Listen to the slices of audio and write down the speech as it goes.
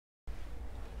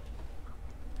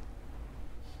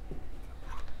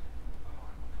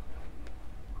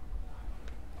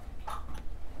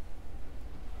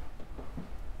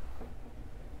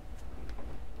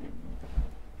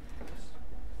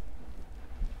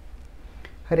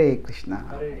Hare Krishna.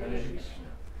 Hare Krishna.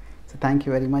 So thank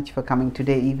you very much for coming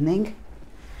today evening.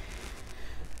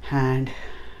 And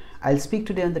I'll speak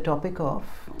today on the topic of,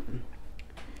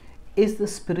 is the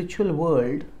spiritual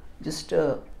world just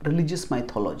a religious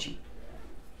mythology?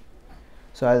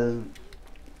 So I'll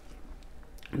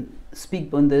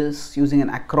speak on this using an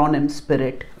acronym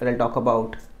SPIRIT, where I'll talk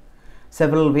about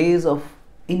several ways of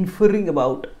inferring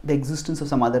about the existence of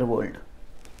some other world.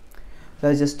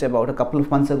 So just about a couple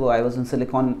of months ago, I was in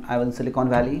Silicon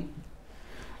Valley.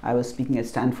 I was speaking at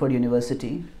Stanford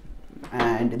University,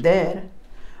 and there,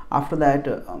 after that,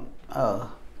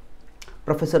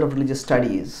 professor of religious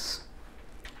studies,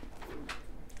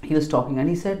 he was talking, and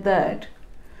he said that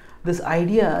this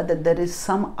idea that there is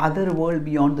some other world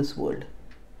beyond this world,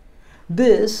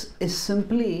 this is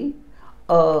simply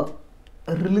a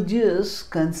religious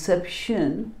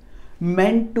conception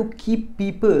meant to keep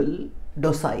people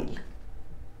docile.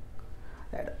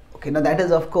 Okay, now that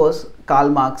is of course Karl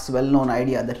Marx's well-known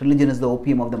idea that religion is the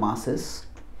opium of the masses.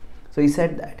 So he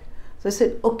said that. So I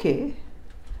said, okay,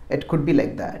 it could be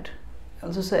like that.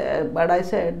 But I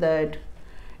said that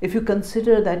if you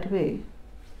consider that way,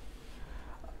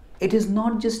 it is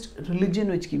not just religion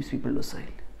which keeps people docile.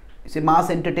 You see, mass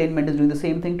entertainment is doing the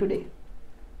same thing today,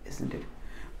 isn't it?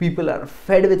 People are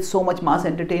fed with so much mass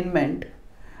entertainment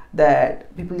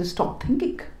that people just stop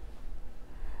thinking.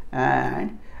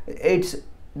 And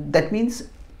that means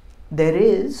there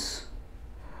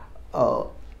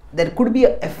could be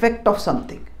an effect of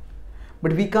something,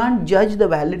 but we can't judge the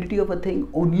validity of a thing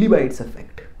only by its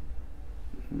effect.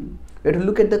 We have to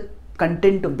look at the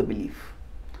content of the belief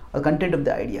or content of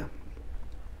the idea.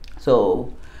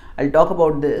 So I'll talk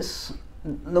about this.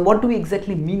 Now, what do we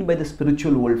exactly mean by the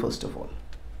spiritual world, first of all?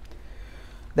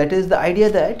 That is the idea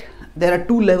that there are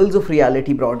two levels of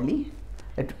reality broadly.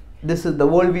 That this is the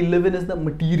world we live in, is the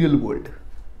material world.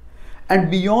 And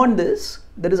beyond this,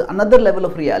 there is another level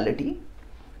of reality,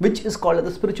 which is called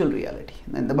the spiritual reality.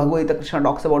 And the Bhagavad Gita, Krishna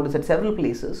talks about this at several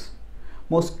places,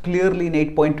 most clearly in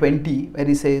 8.20, where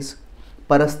he says,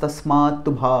 Parastasmat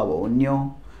tu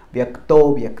bhavonyo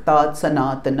vyakto vyaktat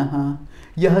sanatanaha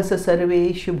yahasa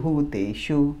sarveshu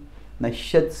bhuteshu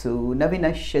nashyatsu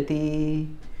navinashyati.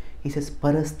 He says,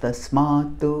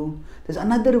 Parastasmat tu, there's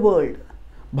another world,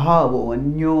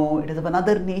 bhavonyo, it is of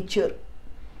another nature.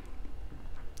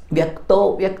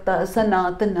 Vyakto vyakta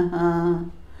sanatanaha,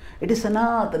 it is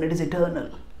sanatan, it is eternal.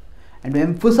 And to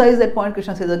emphasize that point,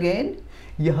 Krishna says again,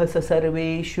 yahasa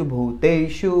sarveshu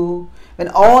bhuteshu, when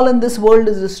all in this world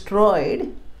is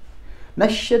destroyed,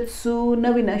 nashyatsu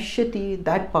navinashyati,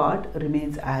 that part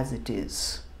remains as it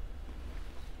is.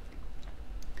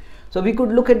 So we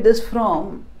could look at this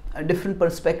from different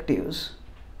perspectives.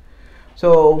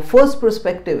 So first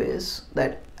perspective is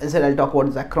that, as I said, I'll talk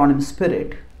about this acronym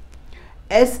SPIRIT.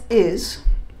 S is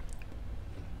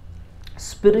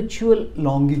spiritual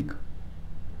longing.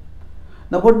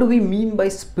 Now what do we mean by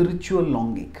spiritual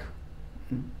longing?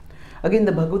 Again,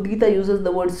 the Bhagavad Gita uses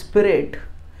the word spirit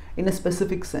in a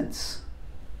specific sense.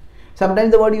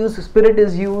 Sometimes the word spirit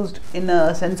is used in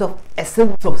a sense of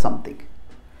essence of something.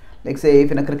 Like say,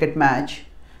 if in a cricket match,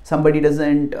 somebody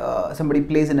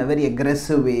plays in a very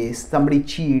aggressive way, somebody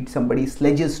cheats, somebody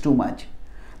sledges too much,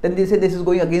 then they say this is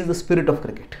going against the spirit of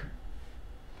cricket.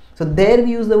 So there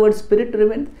we use the word spirit to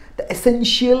represent the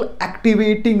essential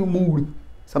activating mood,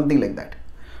 something like that.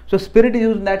 So spirit is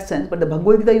used in that sense, but the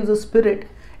Bhagavad Gita uses spirit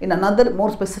in another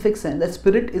more specific sense, that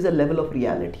spirit is a level of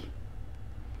reality.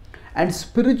 And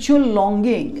spiritual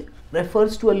longing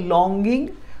refers to a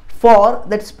longing for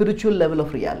that spiritual level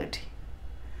of reality.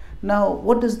 Now,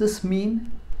 what does this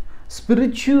mean?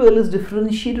 Spiritual is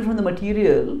differentiated from the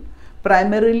material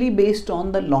primarily based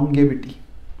on the longevity.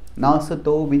 Na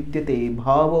sato vidyate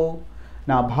bhavo,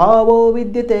 na bhavo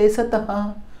vidyate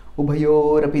sataha,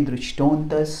 ubhayor api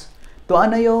drishtontas,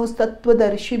 tvanayos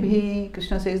tattvadarshibhi.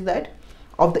 Krishna says that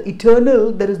of the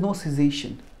eternal there is no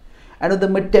cessation, and of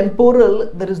the temporal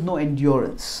there is no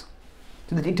endurance.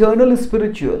 So the eternal is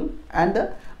spiritual and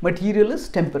the material is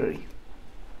temporary.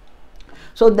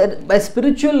 So that by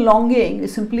spiritual longing, we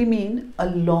simply mean a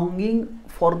longing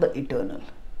for the eternal.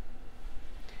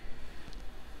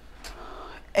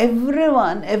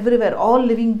 Everyone, everywhere, all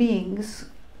living beings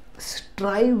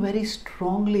strive very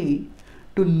strongly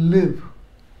to live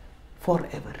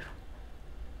forever.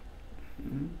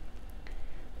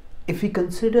 If we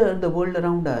consider the world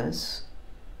around us,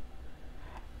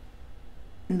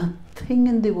 nothing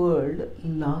in the world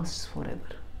lasts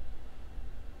forever.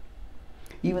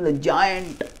 Even the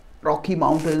giant Rocky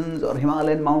Mountains or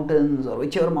Himalayan mountains or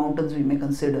whichever mountains we may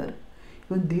consider,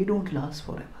 even they don't last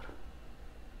forever.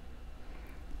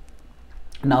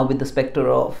 Now with the specter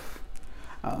of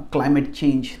climate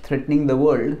change threatening the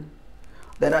world,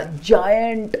 there are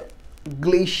giant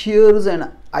glaciers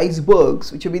and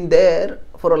icebergs which have been there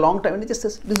for a long time and it just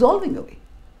is dissolving away.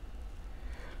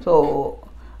 So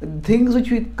things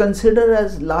which we consider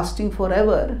as lasting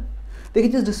forever, they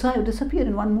can just disappear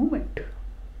in one moment.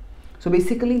 So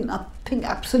basically nothing,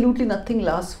 absolutely nothing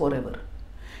lasts forever.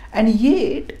 And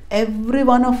yet every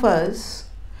one of us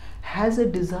has a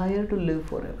desire to live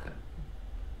forever.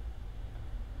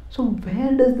 So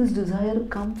where does this desire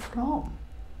come from?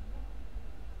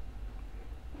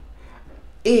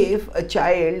 If a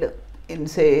child in,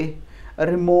 say, a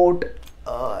remote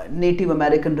Native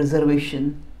American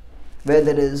reservation where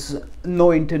there is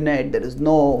no internet, there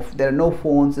are no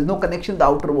phones, there is no connection to the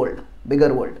outer world,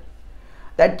 bigger world,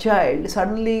 that child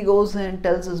suddenly goes and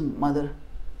tells his mother,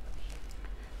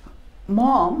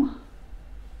 "Mom,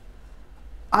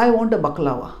 I want a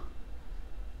baklava."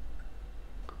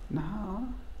 Now,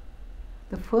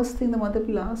 the first thing the mother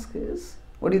will ask is,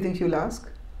 what do you think she will ask?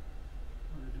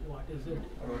 What is it?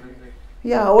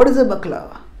 Yeah, what is a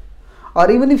baklava?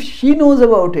 Or even if she knows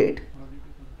about it,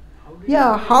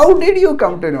 how did you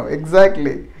come to know?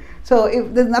 Exactly. So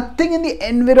if there's nothing in the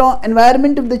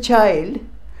environment of the child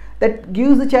that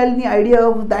gives the child any idea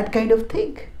of that kind of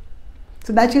thing,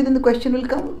 so naturally then the question will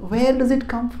come, where does it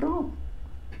come from?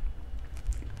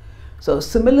 So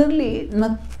similarly,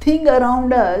 nothing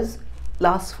around us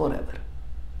lasts forever.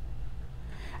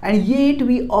 And yet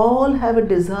we all have a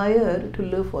desire to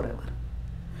live forever.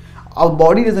 Our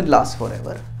body doesn't last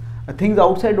forever. Things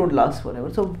outside don't last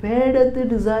forever. So where does the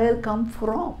desire come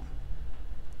from?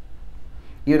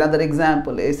 Give another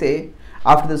example. Say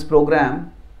after this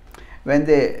program, when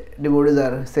the devotees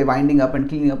are, say, winding up and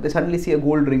cleaning up, they suddenly see a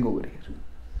gold ring over here.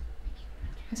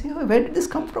 I say, oh, where did this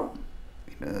come from?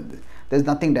 There's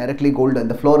nothing directly golden.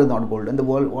 The floor is not golden. The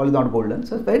wall is not golden.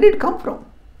 So where did it come from?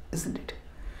 Isn't it?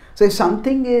 So if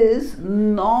something is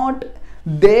not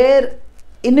there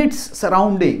in its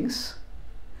surroundings,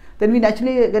 then we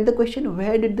naturally get the question,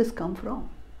 where did this come from?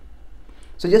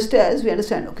 So just as we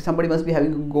understand, okay, somebody must be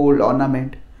having a gold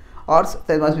ornament, or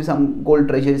there must be some gold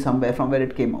treasury somewhere from where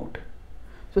it came out.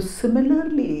 So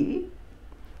similarly,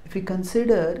 if we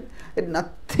consider that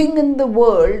nothing in the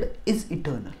world is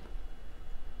eternal,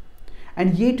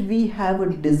 and yet we have a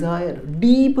desire,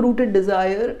 deep-rooted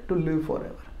desire to live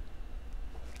forever.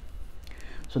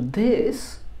 So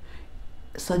this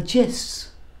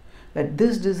suggests that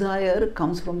this desire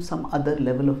comes from some other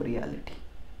level of reality.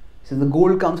 So the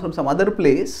gold comes from some other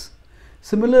place.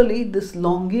 Similarly, this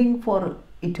longing for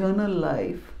eternal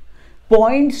life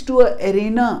points to an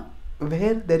arena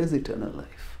where there is eternal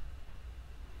life.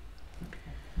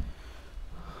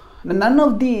 Now, none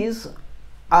of these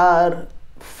are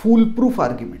foolproof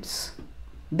arguments.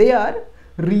 They are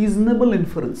reasonable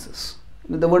inferences.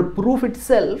 The word proof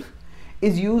itself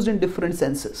is used in different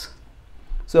senses.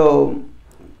 So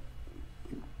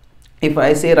if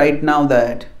I say right now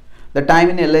that the time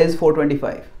in LA is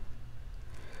 4:25,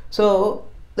 so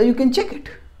then you can check it.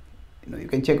 You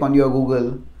can check on your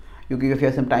Google. If you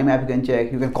have some time app, you can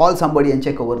check. You can call somebody and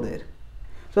check over there.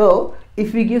 So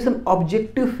if we give some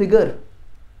objective figure,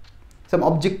 some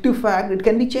objective fact, it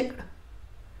can be checked.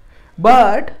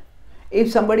 But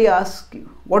if somebody asks you,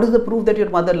 what is the proof that your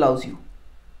mother loves you?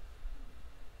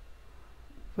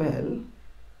 Well,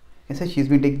 I said she's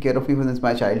been taking care of me since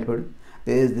my childhood.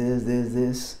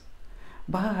 This.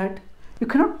 But you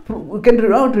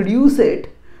cannot reduce it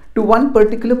to one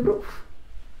particular proof.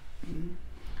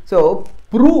 So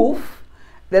proof,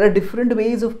 there are different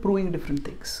ways of proving different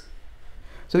things.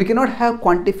 So we cannot have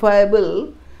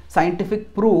quantifiable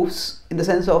scientific proofs in the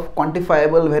sense of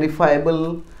quantifiable,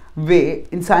 verifiable way.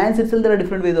 In science itself, there are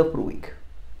different ways of proving.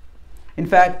 In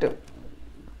fact,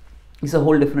 it's a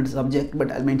whole different subject,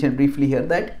 but I'll mention briefly here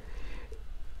that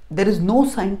there is no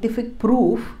scientific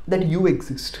proof that you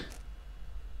exist.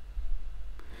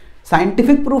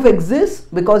 Scientific proof exists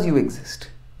because you exist.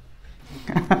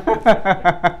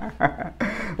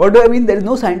 What do I mean? There is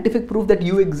no scientific proof that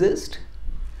you exist.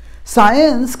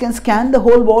 Science can scan the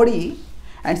whole body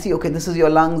and see, okay, this is your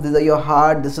lungs, this is your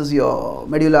heart, this is your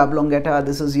medulla oblongata,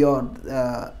 this is your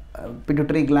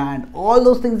pituitary gland. All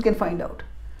those things can find out.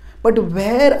 But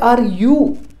where are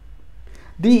you?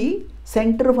 The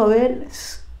center of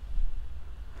awareness.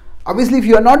 Obviously, if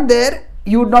you are not there,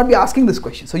 you would not be asking this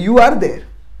question. So you are there.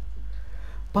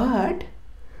 But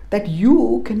that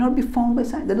you cannot be found by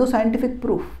science. There is no scientific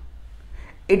proof.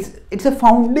 It's a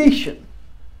foundation.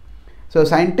 So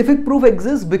scientific proof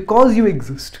exists because you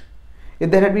exist.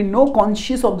 If there had been no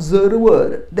conscious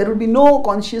observer, there would be no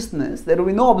consciousness, there would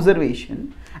be no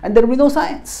observation, and there would be no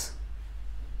science.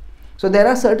 So there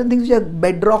are certain things which are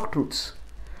bedrock truths.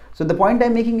 So the point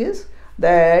I'm making is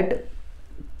that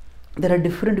there are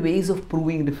different ways of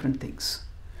proving different things.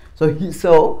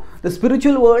 So the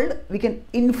spiritual world, we can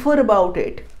infer about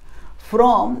it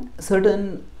from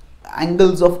certain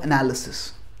angles of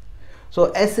analysis. So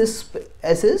S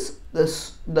is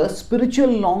the spiritual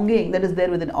longing that is there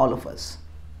within all of us.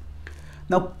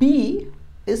 Now P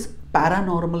is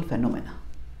paranormal phenomena.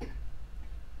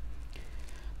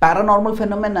 Paranormal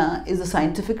phenomena is a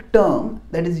scientific term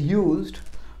that is used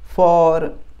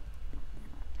for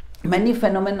many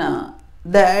phenomena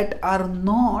that are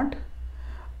not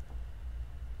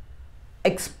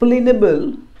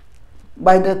explainable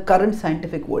by the current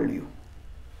scientific worldview.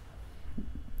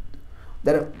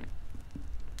 There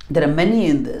are many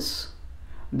in this.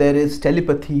 There is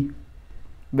telepathy,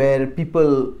 where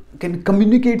people can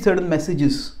communicate certain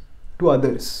messages to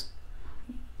others,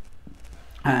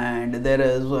 and there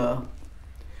is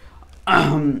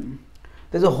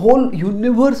there's a whole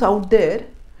universe out there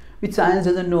which science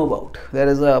doesn't know about. There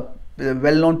is a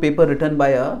well-known paper written by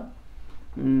a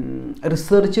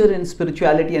researcher in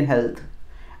spirituality and health,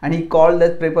 and he called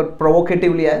that paper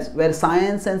provocatively as "Where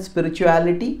Science and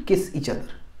Spirituality Kiss Each Other."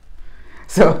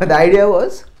 So the idea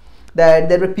was that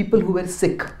there were people who were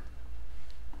sick,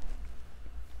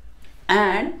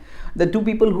 and the two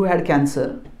people who had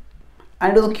cancer,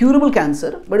 and it was a curable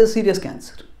cancer, but a serious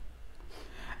cancer,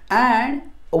 and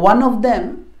one of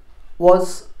them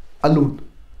was alone.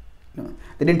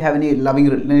 They didn't have any loving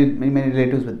many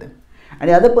relatives with them, and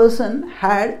the other person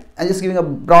had, I'm just giving a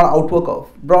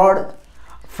broad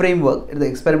framework. The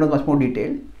experiment was much more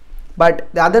detailed, but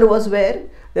the other was where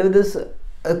there was this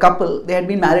couple. They had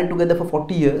been married together for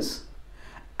 40 years,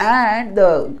 and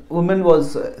the woman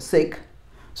was sick.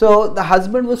 So the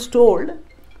husband was told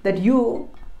that you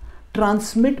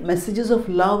transmit messages of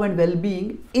love and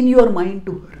well-being in your mind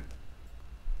to her.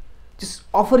 Just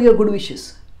offer your good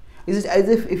wishes. It's as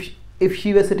if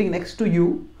she were sitting next to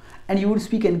you and you would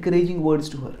speak encouraging words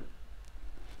to her.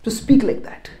 To speak like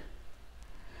that.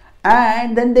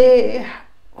 And then they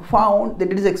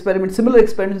did this experiment, similar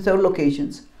experiments in several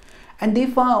locations, and they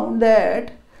found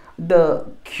that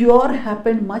the cure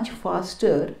happened much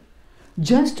faster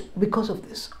just because of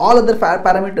this. All other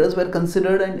parameters were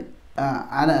considered and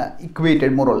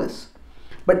equated more or less.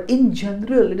 But in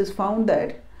general, it is found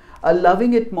that a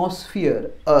loving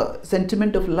atmosphere, a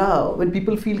sentiment of love, when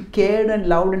people feel cared and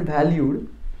loved and valued,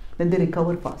 then they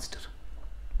recover faster.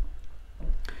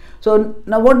 So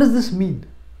now what does this mean?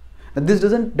 Now, this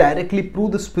doesn't directly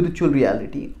prove the spiritual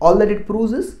reality. All that it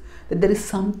proves is that there is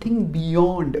something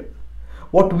beyond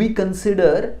what we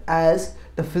consider as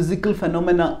the physical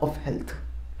phenomena of health.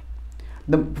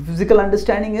 The physical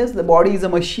understanding is the body is a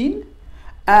machine,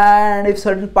 and if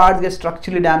certain parts get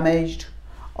structurally damaged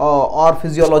or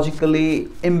physiologically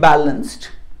imbalanced,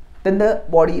 then the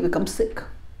body becomes sick.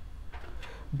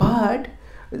 But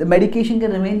the medication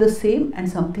can remain the same, and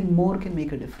something more can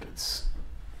make a difference.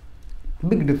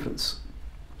 Big difference.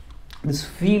 This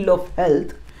field of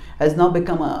health has now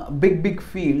become a big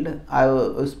field.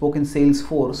 I spoke in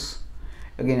Salesforce,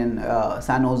 again in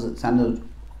San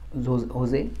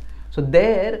Jose. So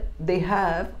there they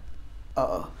have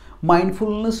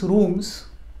mindfulness rooms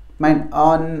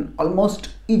on almost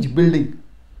each building,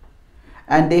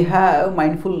 and they have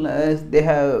mindfulness. They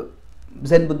have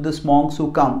Zen Buddhist monks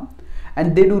who come,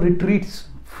 and they do retreats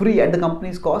free at the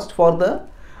company's cost for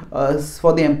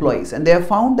the employees, and they have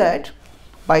found that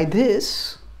by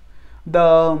this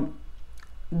the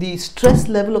stress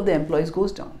level of the employees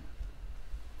goes down.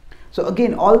 So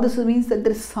again, all this means that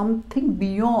there is something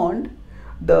beyond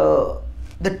the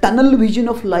tunnel vision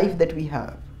of life that we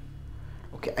have.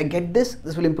 Okay, I get this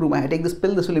will improve my health. I take this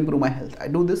pill, this will improve my health. I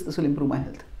do this will improve my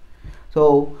health.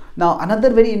 So now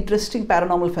another very interesting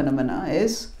paranormal phenomena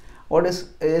is what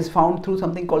is found through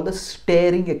something called the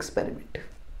staring experiment.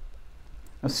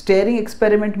 Now, staring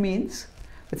experiment means,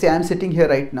 let's say I am sitting here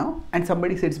right now and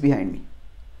somebody sits behind me.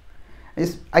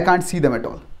 I can't see them at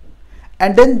all.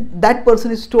 And then that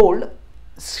person is told,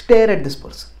 stare at this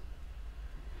person.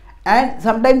 And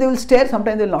sometimes they will stare,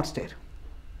 sometimes they will not stare.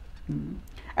 And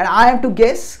I have to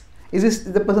guess,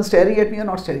 is the person staring at me or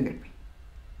not staring at me?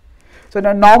 So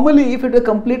now normally if it is a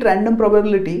complete random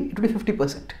probability, it would be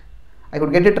 50%. I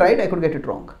could get it right, I could get it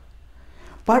wrong.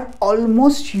 But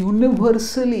almost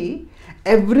universally,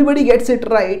 everybody gets it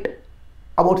right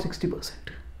about 60%.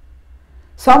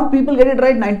 Some people get it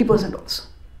right 90% also.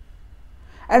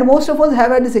 And most of us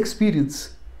have had this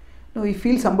experience. We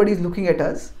feel somebody is looking at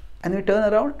us, and we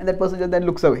turn around and that person just then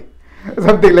looks away.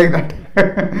 Something like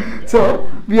that. So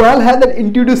we all have that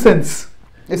intuitive sense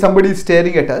if somebody is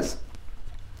staring at us.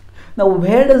 Now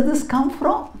where does this come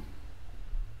from?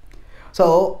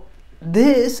 So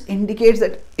this indicates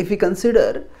that if we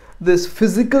consider this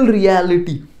physical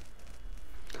reality,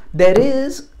 there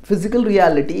is physical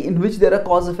reality in which there are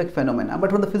cause-effect phenomena, but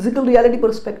from the physical reality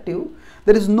perspective,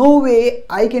 there is no way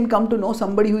I can come to know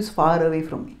somebody who is far away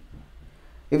from me.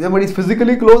 If somebody is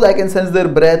physically close, I can sense their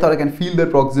breath or I can feel their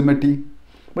proximity.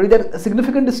 But if they are a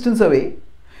significant distance away,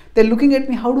 they are looking at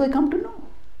me, how do I come to know?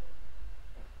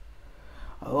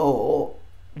 Oh,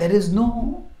 there is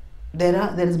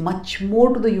much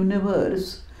more to the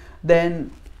universe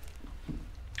than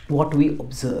what we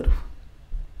observe.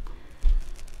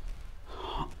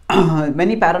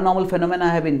 Many paranormal phenomena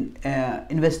have been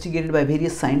investigated by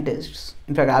various scientists.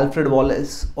 In fact, Alfred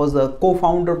Wallace was the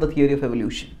co-founder of the theory of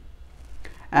evolution,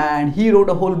 and he wrote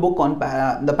a whole book on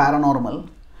the paranormal.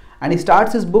 And he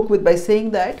starts his book by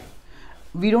saying that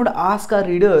we don't ask our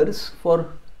readers for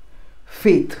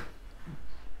faith,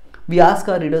 we ask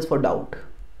our readers for doubt.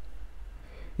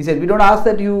 He said, we don't ask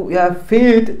that you have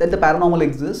faith that the paranormal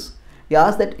exists. We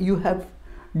ask that you have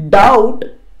doubt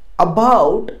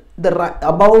about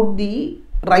the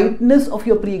rightness of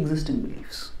your pre-existing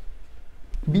beliefs.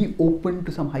 Be open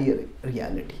to some higher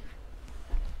reality.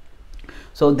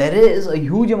 So there is a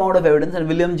huge amount of evidence, and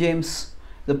William James,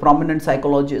 the prominent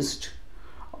psychologist,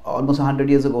 almost 100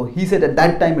 years ago, he said at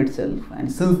that time itself,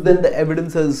 and since then the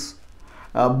evidence has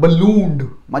ballooned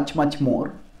much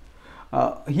more.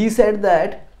 He said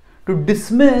that to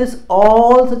dismiss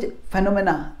all such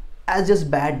phenomena as just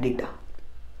bad data,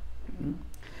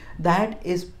 that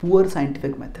is poor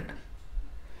scientific method.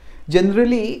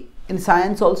 Generally in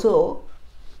science also,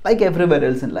 like everywhere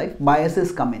else in life,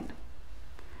 biases come in.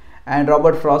 And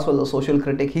Robert Frost was a social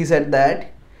critic. He said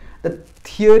that the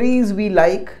theories we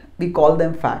like, we call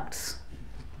them facts,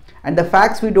 and the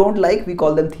facts we don't like, we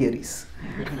call them theories.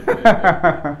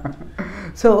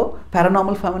 So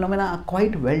paranormal phenomena are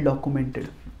quite well documented.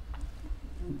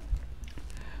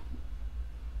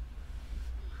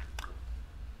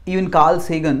 Even Carl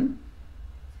Sagan,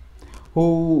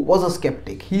 who was a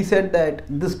skeptic, he said that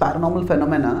this paranormal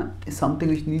phenomena is something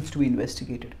which needs to be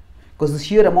investigated, because the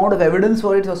sheer amount of evidence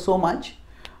for it was so much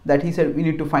that he said we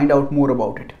need to find out more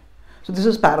about it. So this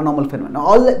is paranormal phenomena.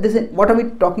 All this, what are we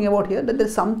talking about here? That there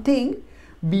is something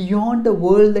beyond the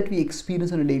world that we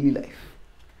experience in a daily life.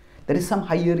 There is some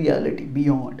higher reality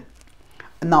beyond.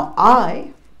 And now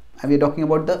we are talking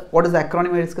about what is the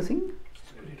acronym we are discussing?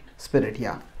 Spirit,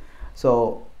 yeah.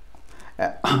 So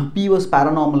P was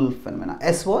paranormal phenomena.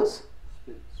 S was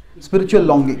spiritual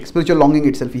longing. Spiritual longing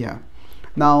itself, yeah.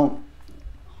 Now,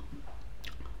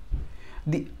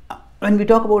 when we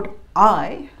talk about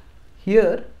I,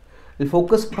 here we'll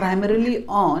focus primarily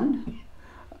on,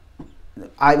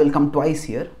 I will come twice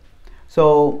here.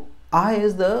 So I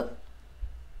is the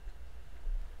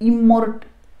immortal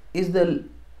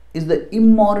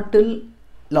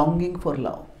longing for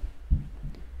love.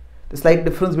 The slight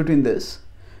difference between this.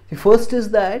 The first is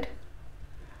that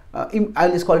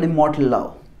I'll just call it immortal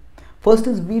love. First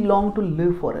is we long to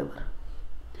live forever,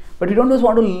 but we don't just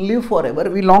want to live forever,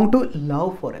 we long to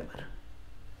love forever.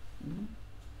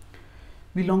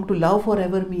 We long to love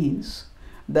forever means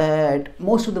that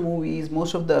most of the movies,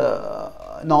 most of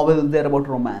the novels, they're about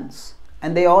romance,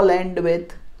 and they all end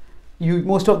with,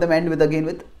 most of them end with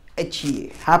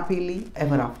HEA, happily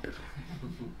ever after.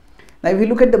 Now if you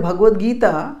look at the Bhagavad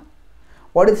Gita,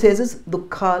 what it says is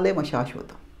Dukkhalem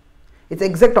Ashashvatam. It's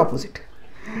exact opposite.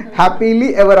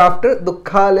 Happily ever after,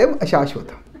 Dukkhalem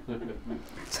Ashashvatam.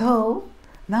 So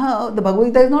now the Bhagavad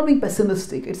Gita is not being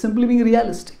pessimistic, it's simply being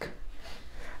realistic.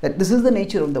 That this is the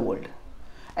nature of the world.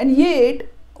 And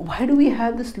yet, why do we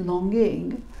have this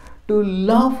longing to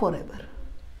love forever?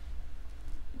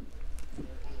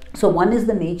 So one is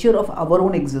the nature of our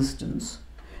own existence,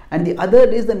 and the other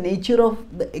is the nature of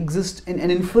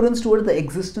an inference towards the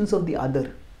existence of the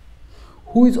other,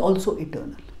 who is also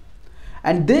eternal.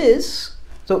 And this,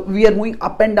 so we are moving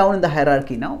up and down in the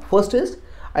hierarchy now. First is,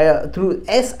 through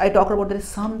S, I talked about there is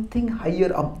something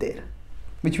higher up there,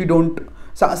 which we don't,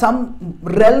 some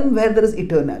realm where there is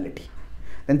eternality.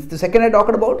 Then the second I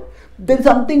talked about, there is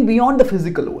something beyond the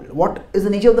physical world. What is the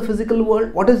nature of the physical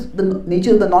world? What is the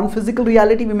nature of the non-physical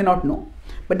reality? We may not know,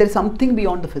 but there is something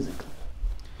beyond the physical.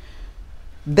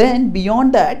 Then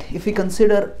beyond that, if we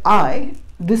consider I,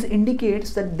 this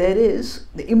indicates that there is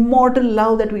the immortal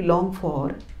love that we long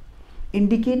for,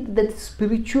 indicate that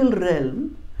spiritual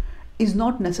realm is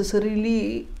not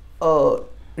necessarily a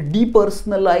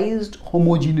depersonalized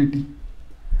homogeneity,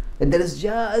 that there is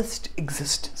just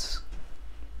existence.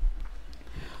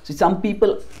 So some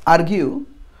people argue,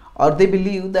 or they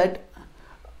believe, that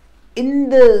in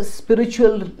the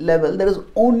spiritual level there is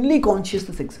only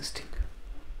consciousness existing.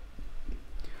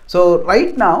 So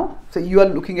right now So you are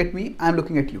looking at me, I am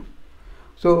looking at you.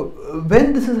 So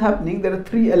when this is happening, there are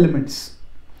three elements.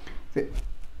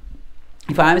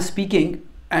 If I am speaking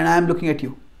and I am looking at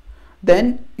you,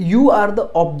 then you are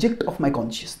the object of my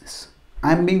consciousness.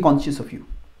 I am being conscious of you,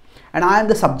 and I am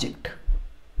the subject.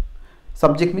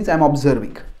 Subject means I am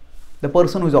observing, the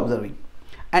person who is observing,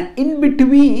 and in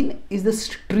between is the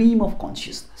stream of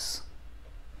consciousness.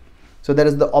 So there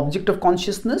is the object of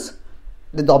consciousness,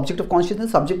 the object of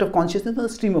consciousness, subject of consciousness, and the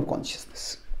stream of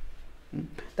consciousness.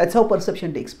 That's how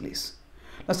perception takes place.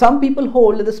 Now some people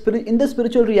hold that in the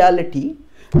spiritual reality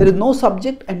there is no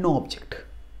subject and no object.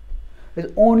 There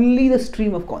is only the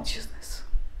stream of consciousness.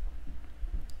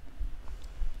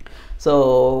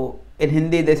 So in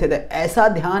Hindi they say that ऐसा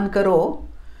ध्यान करो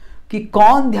कि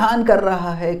कौन ध्यान कर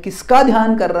रहा है, किसका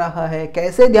ध्यान कर रहा है,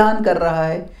 कैसे ध्यान कर रहा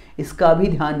है, इसका भी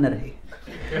ध्यान न रहे.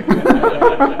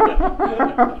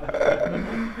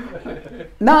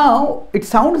 Now it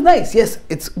sounds nice. Yes,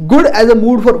 it's good as a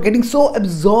mood for getting so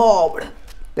absorbed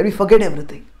that we forget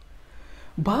everything.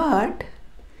 But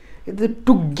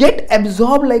to get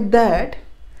absorbed like that,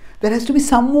 there has to be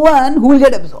someone who will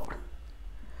get absorbed.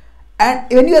 And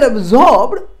when you are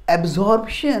absorbed,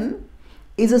 absorption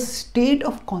is a state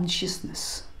of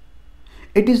consciousness.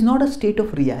 It is not a state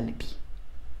of reality.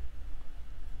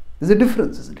 There's a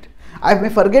difference, isn't it? I may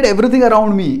forget everything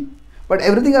around me, but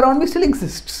everything around me still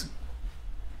exists.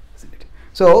 Isn't it?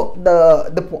 So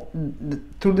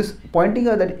through this pointing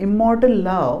out that immortal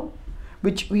love,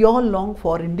 which we all long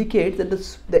for, indicates that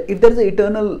if there is an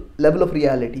eternal level of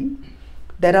reality,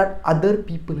 there are other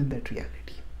people in that reality.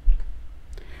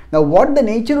 Now what the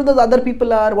nature of those other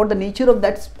people are, what the nature of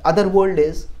that other world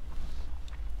is,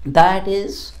 that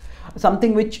is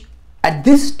something which at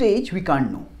this stage we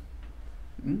can't know.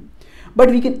 But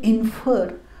we can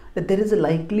infer that there is a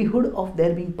likelihood of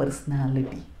there being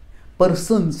personality,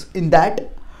 persons in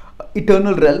that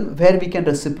eternal realm where we can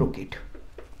reciprocate.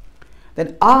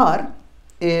 Then R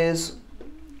is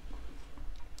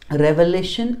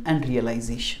revelation and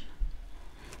realization.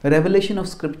 Revelation of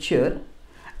scripture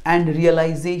and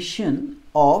realization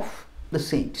of the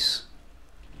saints.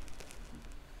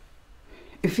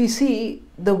 If we see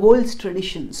the world's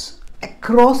traditions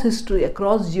across history,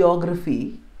 across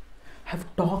geography, have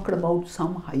talked about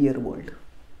some higher world.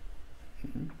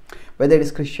 Whether it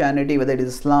is Christianity, whether it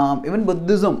is Islam, even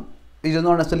Buddhism, which does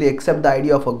not necessarily accept the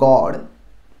idea of a God,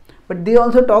 but they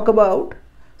also talk about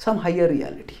some higher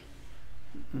reality.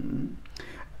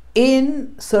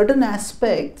 In certain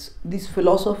aspects, these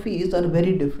philosophies are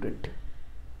very different.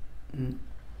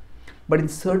 But in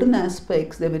certain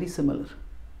aspects, they are very similar.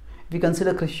 If we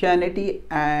consider Christianity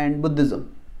and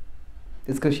Buddhism,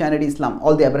 it's Christianity, Islam,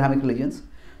 all the Abrahamic religions.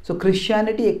 So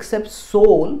Christianity accepts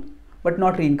soul but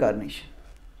not reincarnation.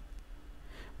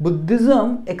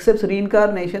 Buddhism accepts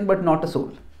reincarnation but not a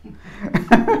soul.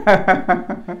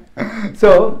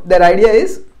 So their idea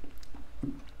is,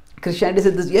 Christianity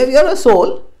says this, you have a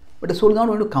soul, but the soul is not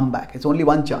going to come back. It's only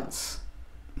one chance.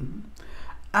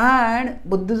 And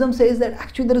Buddhism says that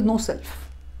actually there is no self.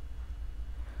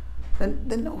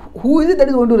 Then who is it that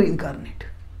is going to reincarnate?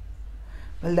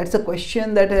 Well, that's a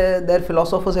question that their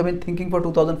philosophers have been thinking for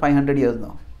 2500 years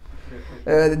now.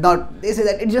 They say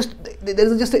that there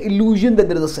is just an illusion that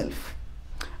there is a self.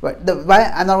 But why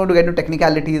I'm not going to get into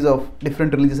technicalities of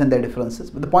different religions and their differences.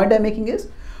 But the point I'm making is,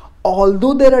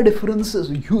 although there are differences,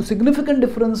 significant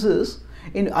differences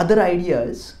in other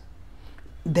ideas,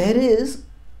 there is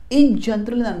in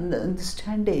general an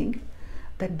understanding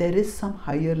that there is some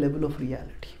higher level of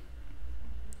reality.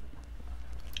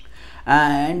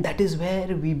 And that is where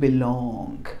we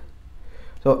belong.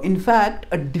 So in fact,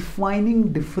 a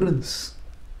defining difference,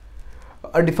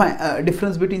 a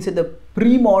difference between, say, the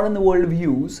pre-modern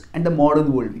worldviews and the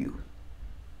modern worldview,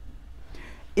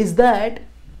 is that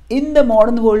in the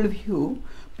modern worldview,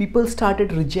 people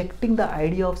started rejecting the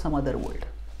idea of some other world.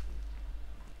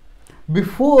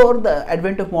 Before the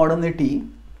advent of modernity,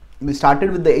 we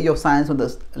started with the age of science from the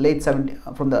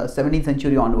from the 17th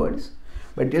century onwards,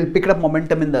 but it picked up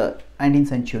momentum in the 19th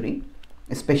century,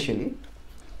 especially.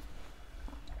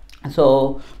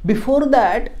 So before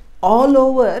that, all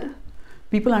over,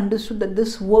 people understood that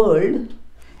this world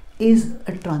is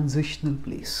a transitional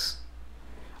place.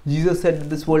 Jesus said that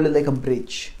this world is like a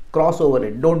bridge. Cross over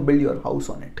it. Don't build your house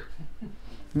on it.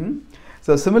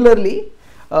 So similarly,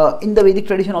 in the Vedic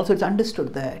tradition also it's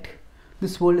understood that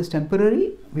this world is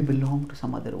temporary. We belong to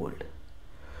some other world.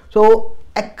 So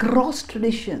across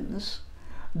traditions,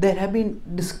 there have been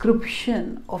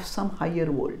description of some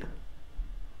higher world.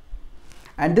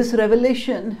 And this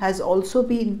revelation has also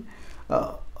been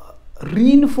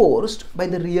reinforced by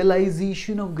the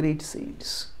realization of great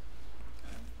saints.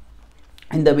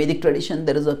 in the Vedic tradition,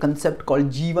 there is a concept called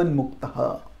Jivan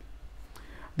Muktaha.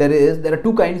 There are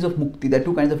two kinds of mukti, there are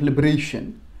two kinds of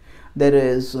liberation. There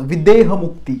is Videha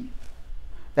Mukti,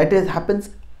 that is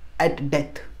happens at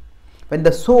death, when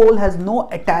the soul has no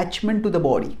attachment to the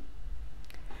body.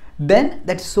 Then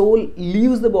that soul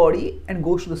leaves the body and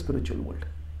goes to the spiritual world.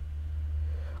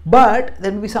 But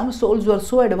there will be some souls who are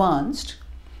so advanced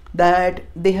that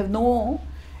they have no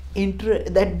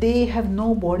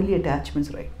bodily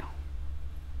attachments right now.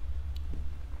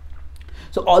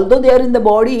 So although they are in the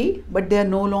body, but they are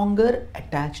no longer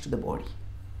attached to the body.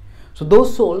 So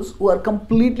those souls who are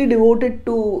completely devoted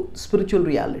to spiritual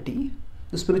reality,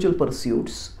 the spiritual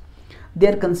pursuits, they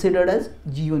are considered as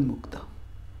Jivan Mukta.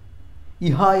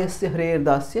 Ihayasya Harer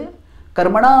Dasya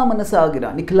Karmana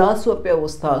Manasagira Niklaswapya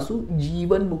Avasthasu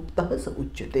Jivan Mukta Sa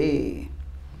Uchyate.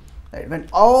 Right? When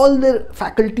all their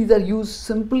faculties are used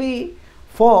simply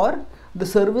for the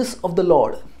service of the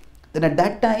Lord, then at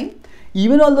that time,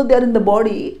 even although they are in the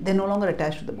body, they are no longer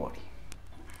attached to the body.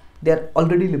 They are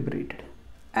already liberated.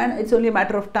 And it's only a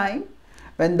matter of time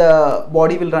when the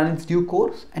body will run its due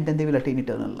course, and then they will attain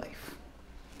eternal life.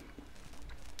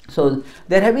 So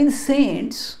there have been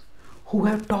saints who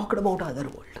have talked about other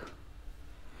world,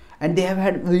 and they have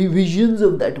had visions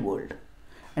of that world,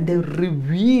 and they have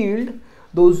revealed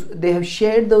those, they have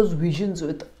shared those visions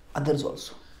with others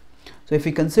also. So if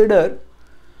we consider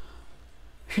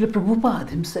Srila Prabhupada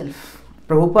himself,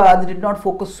 Prabhupada did not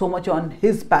focus so much on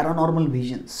his paranormal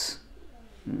visions.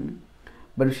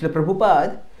 But Srila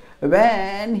Prabhupada,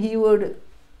 when he would,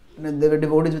 there were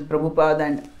devotees with Prabhupada,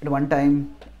 and at one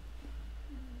time,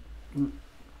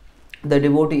 the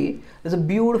devotee, there's a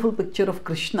beautiful picture of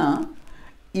Krishna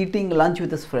eating lunch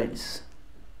with his friends.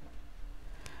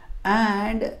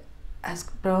 And as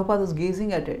Prabhupada was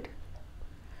gazing at it,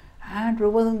 and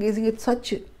Prabhupada was gazing at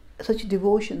such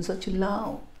devotion, such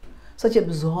love, such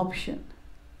absorption.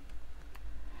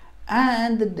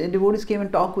 And the devotees came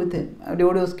and talked with him.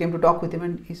 Devotees came to talk with him,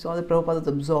 and he saw that Prabhupada was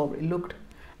absorbed. He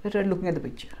started looking at the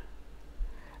picture.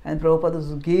 And Prabhupada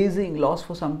was gazing, lost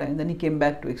for some time. Then he came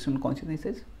back to external consciousness.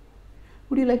 He says,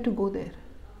 would you like to go there?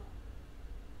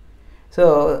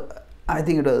 So I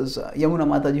think it was Yamuna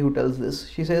Mataji who tells this.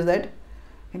 She says that,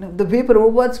 the way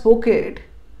Prabhupada spoke it,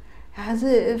 as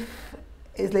if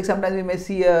it's like sometimes we may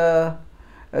see a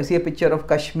picture of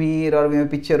Kashmir, or we have a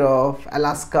picture of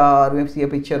Alaska, or we may see a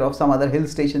picture of some other hill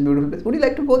station, beautiful place. Would you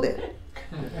like to go there?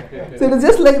 So it was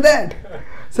just like that.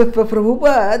 So for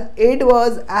Prabhupada, it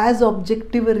was as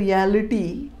objective a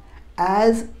reality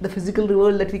as the physical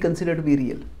world that we consider to be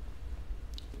real.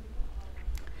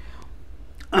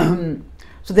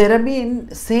 So there have been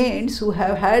saints who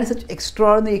have had such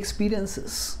extraordinary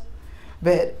experiences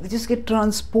where they just get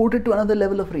transported to another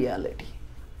level of reality.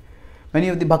 Many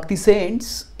of the bhakti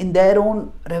saints, in their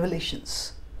own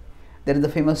revelations, there is the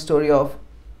famous story of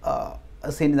a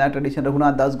saint in that tradition,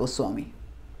 Raghunath Das Goswami.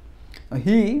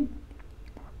 He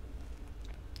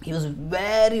was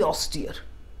very austere.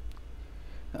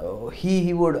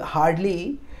 He would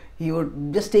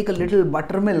just take a little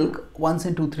buttermilk once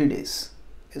in 2-3 days.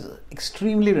 He was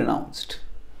extremely renounced.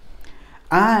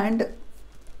 And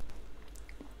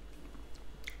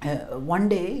one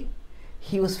day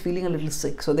he was feeling a little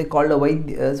sick, so they called a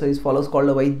Vaidya, so his followers called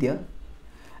a Vaidya,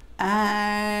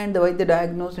 and the Vaidya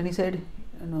diagnosed, and he said,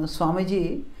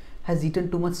 Swamiji has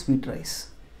eaten too much sweet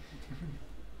rice.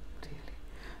 Really?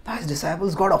 Now his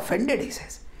disciples got offended. He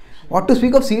says, what to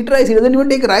speak of sweet rice? He doesn't even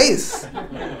take rice.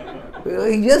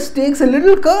 He just takes a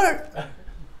little curd.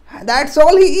 That's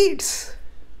all he eats.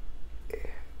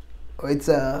 It's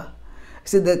there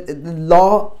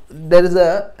is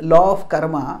a law of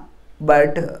karma,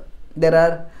 but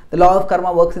the law of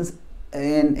karma works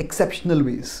in exceptional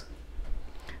ways.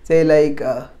 Say like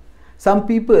some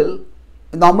people,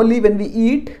 normally when we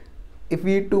eat, if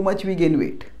we eat too much, we gain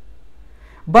weight.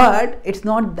 But it's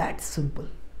not that simple.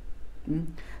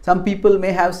 Some people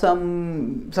may have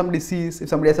some disease, if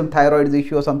somebody has some thyroid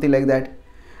issue or something like that,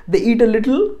 they eat a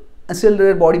little and still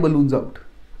their body balloons out.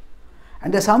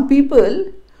 And there are some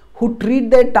people who treat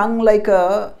their tongue like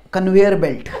a conveyor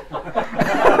belt.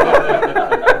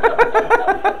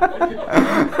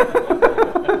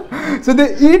 So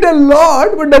they eat a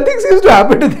lot, but nothing seems to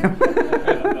happen to them.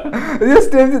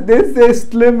 They stay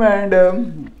slim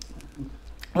and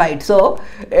light. So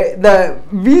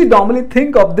we normally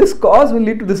think of this cause will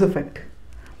lead to this effect,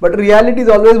 but reality is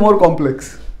always more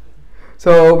complex.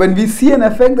 So when we see an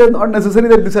effect, then not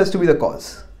necessarily that this has to be the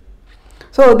cause.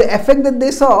 So the effect that they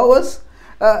saw was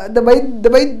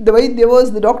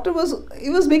the doctor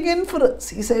was making inference.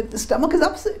 He said the stomach is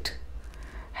upset,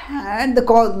 and the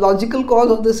logical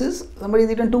cause of this is somebody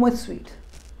has eaten too much sweet.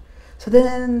 So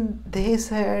then they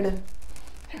said,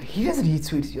 he doesn't eat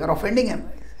sweets, you are offending him.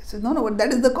 He said, no, but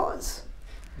that is the cause.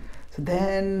 So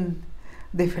then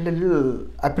they felt a little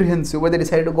apprehensive, but they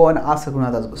decided to go and ask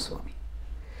Raghunath Goswami.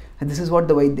 And this is what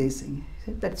the Vaidya is saying. He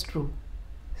said, that's true.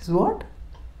 This is what?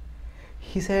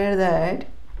 He said that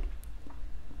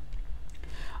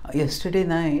yesterday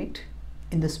night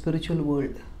in the spiritual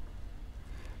world,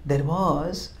 there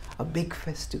was a big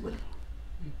festival.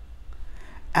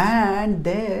 And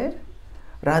there,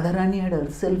 Radharani had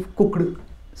herself cooked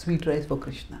sweet rice for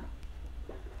Krishna.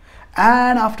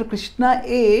 And after Krishna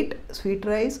ate sweet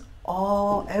rice,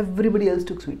 everybody else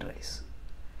took sweet rice.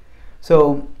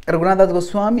 So, Raghunath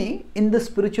Goswami in the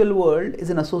spiritual world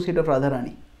is an associate of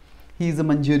Radharani. He is a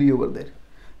Manjari over there.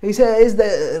 He says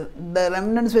the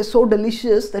remnants were so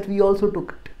delicious that we also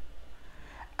took it.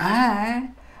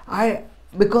 And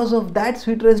because of that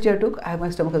sweet rice which I took,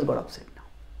 my stomach has got upset now.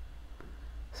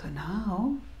 So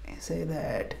now I say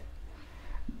that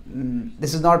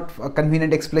this is not a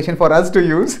convenient explanation for us to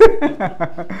use,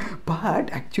 but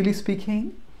actually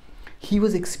speaking, he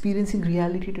was experiencing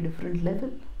reality at a different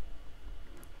level.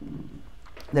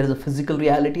 There is a physical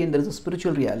reality and there is a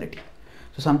spiritual reality.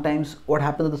 So sometimes what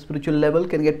happens at the spiritual level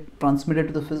can get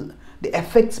transmitted to the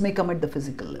effects may come at the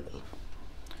physical level.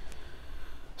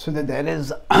 So that there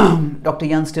is Dr.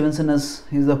 Ian Stevenson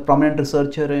he's a prominent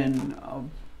researcher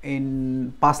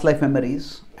in past life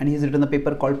memories, and he's written a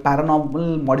paper called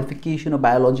Paranormal Modification of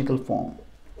Biological Form,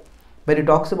 where he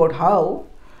talks about how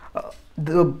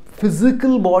the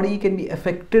physical body can be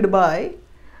affected by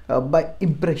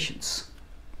impressions.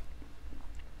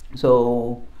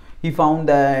 So he found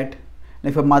that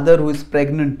if a mother who is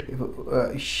pregnant,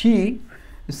 she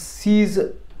sees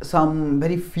some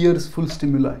very fearful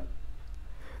stimuli.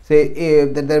 Say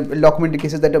that there are documented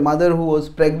cases that a mother who was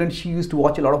pregnant, she used to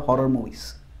watch a lot of horror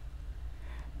movies.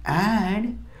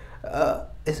 And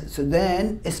so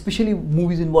then especially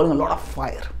movies involving a lot of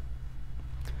fire.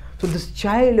 So this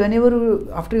child,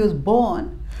 after he was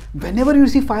born, whenever you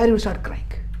see fire, he would start crying.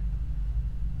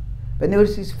 Whenever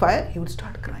he sees fire, he would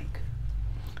start crying.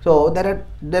 So there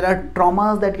are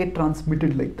traumas that get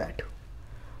transmitted like that.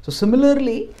 So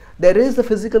similarly, there is the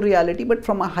physical reality, but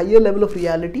from a higher level of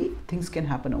reality, things can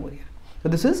happen over here. So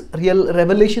this is real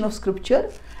revelation of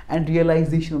scripture and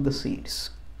realization of the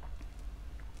seeds.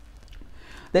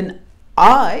 Then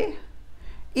I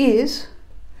is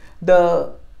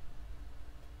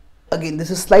again this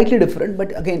is slightly different,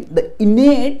 but again the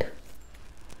innate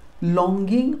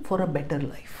longing for a better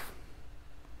life.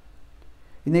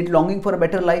 Innate longing for a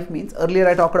better life means, earlier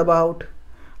I talked about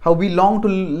how we long to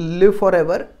live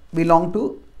forever, we long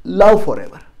to love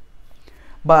forever.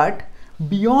 But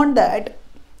beyond that,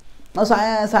 now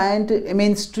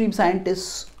mainstream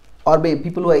scientists or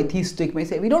people who are atheistic may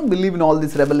say, we don't believe in all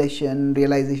this revelation,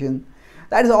 realization.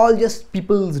 That is all just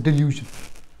people's delusion.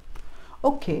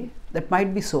 Okay, that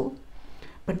might be so.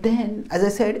 But then, as I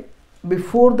said,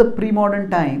 before the pre-modern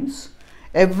times,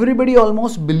 everybody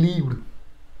almost believed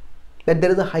that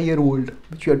there is a higher world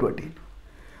which you have to attain.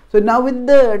 So now with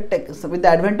the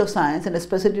advent of science and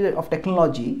especially of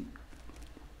technology,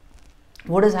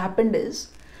 what has happened is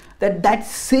that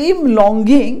same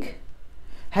longing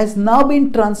has now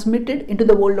been transmitted into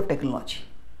the world of technology.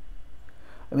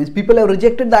 That means people have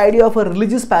rejected the idea of a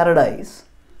religious paradise,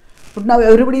 but now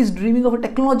everybody is dreaming of a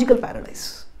technological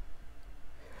paradise.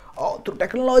 Oh, through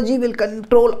technology we'll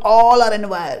control all our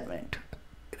environment.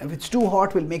 If it's too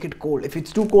hot, we'll make it cold. If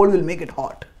it's too cold, we'll make it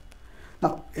hot.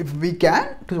 Now, if we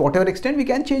can, to whatever extent, we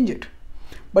can change it.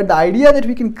 But the idea that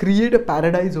we can create a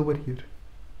paradise over here,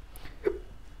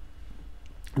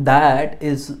 that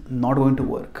is not going to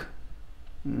work.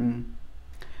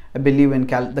 I believe in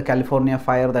the California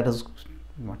fire that is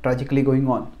tragically going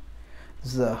on.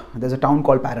 There's a town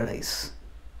called Paradise,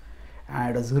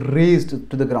 and it was razed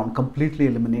to the ground, completely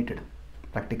eliminated,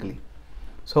 practically.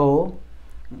 So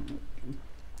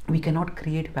we cannot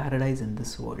create paradise in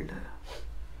this world.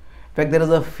 In fact, there is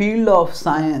a field of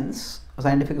science,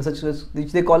 scientific research,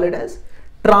 which they call it as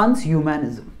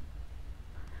transhumanism.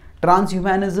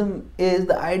 Transhumanism is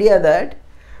the idea that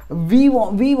we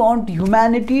want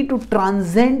humanity to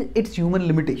transcend its human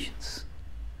limitations.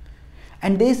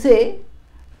 And they say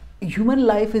human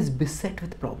life is beset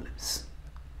with problems.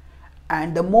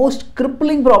 And the most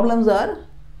crippling problems are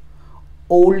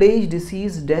old age,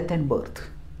 disease, death and birth.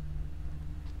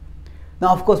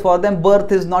 Now, of course, for them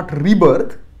birth is not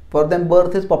rebirth. For them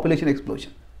birth is population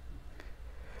explosion.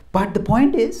 But the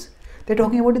point is, they're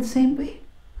talking about it the same way.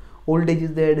 Old age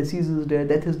is there, disease is there,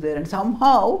 death is there, and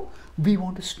somehow we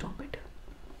want to stop it.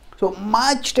 So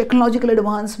much technological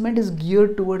advancement is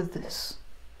geared towards this.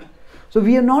 So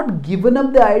we have not given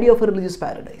up the idea of a religious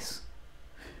paradise.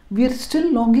 We are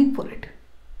still longing for it.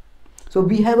 So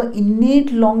we have an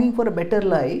innate longing for a better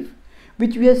life,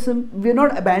 which we have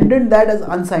not abandoned that as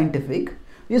unscientific.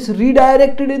 We just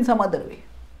redirected in some other way.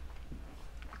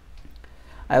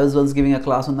 I was once giving a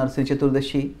class on Narsin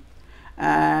Chaturdashi,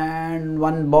 and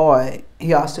one boy,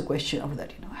 he asked a question after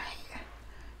that,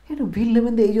 we live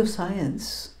in the age of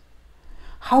science.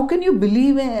 How can you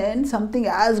believe in something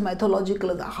as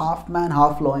mythological as a half man,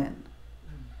 half lion?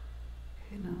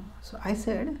 So I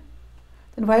said,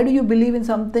 then why do you believe in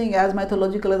something as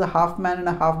mythological as a half man and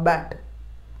a half bat?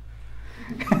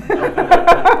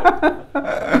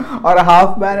 Or a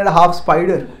half man and a half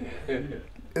spider?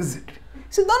 Is it?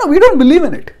 He said, no, we don't believe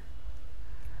in it.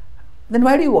 Then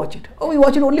why do you watch it? Oh, we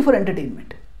watch it only for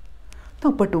entertainment.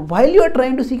 No, but while you are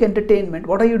trying to seek entertainment,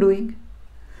 what are you doing?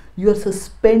 You are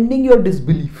suspending your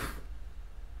disbelief.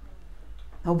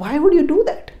 Now, why would you do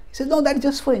that? He says, no, that's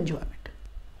just for enjoyment.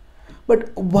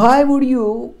 But why would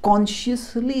you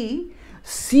consciously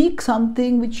seek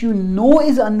something which you know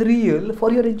is unreal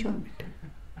for your enjoyment?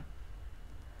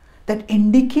 That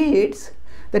indicates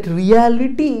that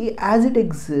reality as it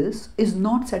exists is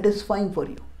not satisfying for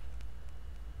you.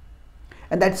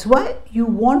 And that's why you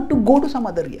want to go to some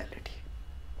other reality.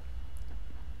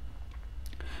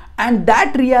 And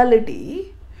that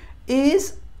reality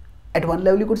is, at one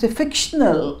level you could say,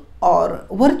 fictional or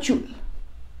virtual.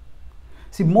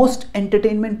 See, most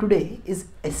entertainment today is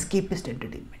escapist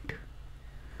entertainment.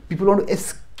 People want to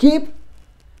escape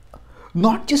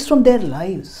not just from their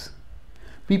lives.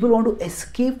 People want to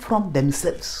escape from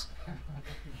themselves.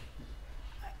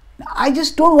 I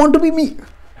just don't want to be me.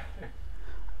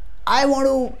 I want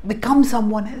to become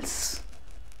someone else.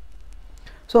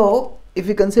 So, if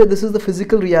you consider this is the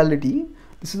physical reality,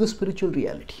 this is the spiritual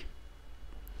reality.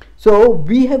 So,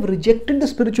 we have rejected the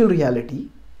spiritual reality,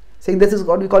 saying this is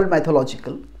what we call it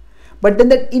mythological. But then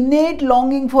that innate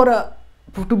longing for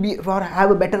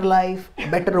have a better life, a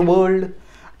better world,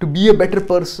 to be a better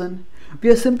person, we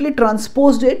have simply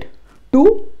transposed it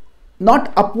to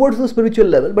not upwards to the spiritual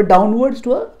level, but downwards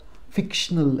to a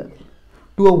fictional level,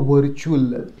 to a virtual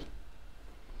level.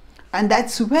 And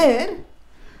that's where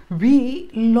we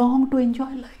long to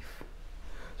enjoy life.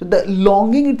 So the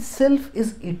longing itself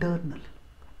is eternal.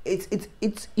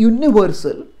 It's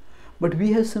universal, but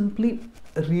we have simply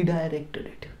redirected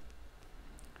it.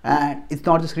 And it's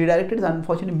not just redirected, it's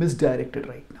unfortunately misdirected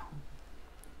right now.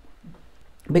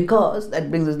 Because that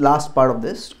brings us last part of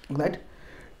this, that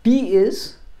T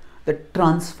is the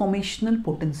transformational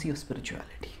potency of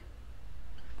spirituality.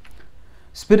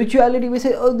 Spirituality, we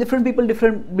say, oh, different people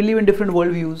believe in different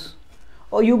worldviews.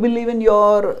 Or you believe in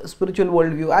your spiritual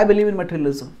worldview, I believe in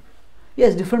materialism.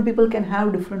 Yes, different people can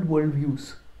have different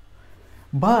worldviews.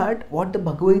 But what the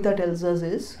Bhagavad Gita tells us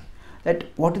is that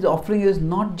what is offering is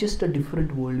not just a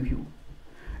different worldview.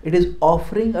 It is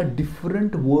offering a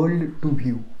different world to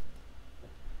view.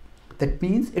 That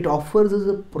means it offers us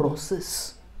a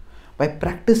process by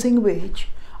practicing which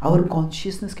our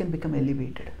consciousness can become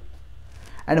elevated.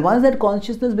 And once that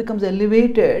consciousness becomes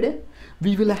elevated,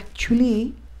 we will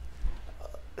actually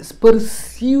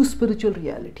perceive spiritual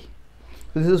reality.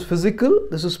 This is physical,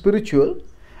 this is spiritual,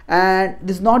 and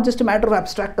this is not just a matter of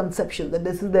abstract conception that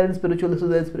this is there in spiritual, this is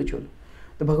there in spiritual.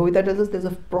 The Bhagavad Gita tells us there is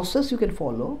a process you can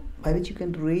follow by which you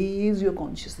can raise your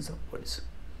consciousness upwards.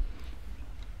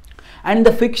 And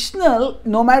the fictional,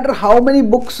 no matter how many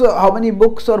books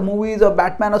or movies or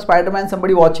Batman or Spider-Man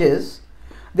somebody watches,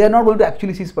 they are not going to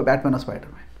actually see Batman or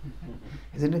Spider-Man.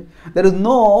 Isn't it? There is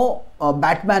no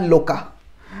Batman Loka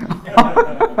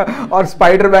or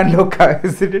Spider-Man Loka,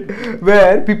 isn't it?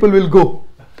 Where people will go.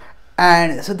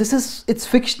 And so it's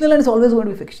fictional and it's always going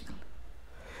to be fictional.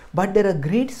 But there are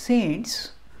great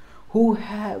saints who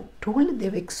have told that they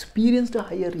have experienced a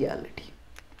higher reality.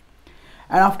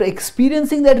 And after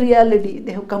experiencing that reality,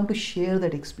 they have come to share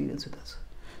that experience with us.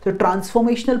 So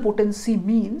transformational potency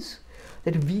means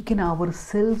that we can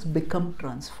ourselves become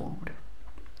transformed.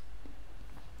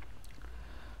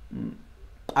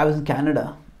 I was in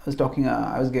Canada.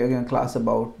 I was giving a class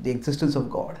about the existence of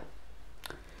God.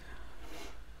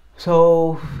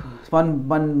 So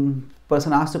one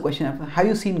person asked a question, have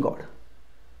you seen God?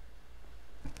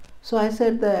 So I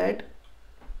said that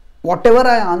whatever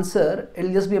I answer, it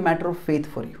will just be a matter of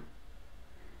faith for you.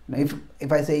 Now,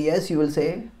 if I say yes, you will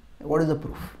say, what is the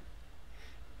proof?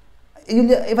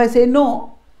 If I say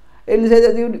no, it will say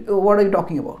that what are you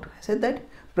talking about? I said that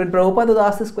when Prabhupada was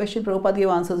asked this question, Prabhupada gave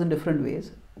answers in different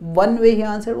ways. One way he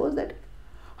answered was that,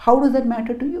 how does that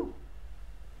matter to you?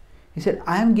 He said,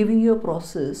 I am giving you a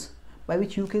process by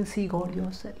which you can see God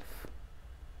yourself.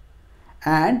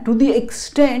 And to the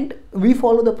extent we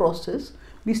follow the process,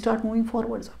 we start moving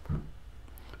forwards up.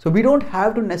 So we don't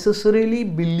have to necessarily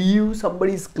believe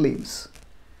somebody's claims.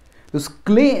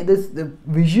 The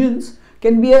visions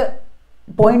can be a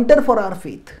pointer for our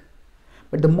faith.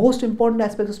 But the most important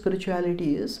aspect of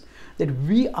spirituality is that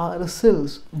we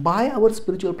ourselves, by our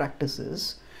spiritual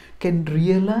practices, can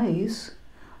realize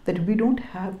that we don't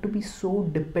have to be so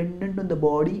dependent on the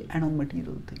body and on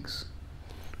material things.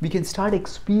 We can start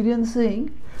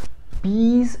experiencing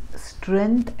peace,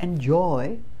 strength and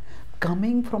joy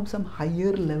coming from some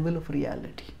higher level of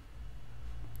reality.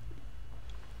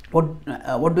 What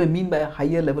do I mean by a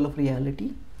higher level of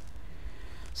reality?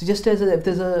 So just as if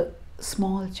there's a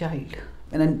small child,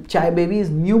 when a baby is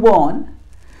newborn,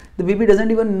 the baby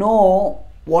doesn't even know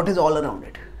what is all around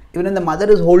it. Even when the mother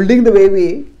is holding the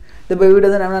baby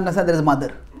doesn't even understand there is a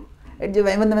mother.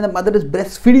 Even when the mother is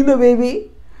breastfeeding the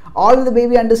baby, all the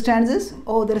baby understands is,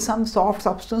 oh, there is some soft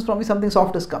substance from me, something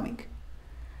soft is coming.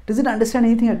 Doesn't understand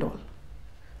anything at all.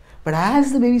 But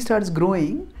as the baby starts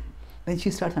growing, then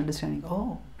she starts understanding,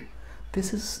 oh,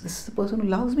 this is the person who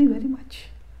loves me very much.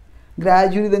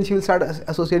 Gradually then she will start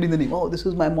associating the name, oh, this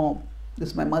is my mom, this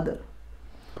is my mother.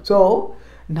 So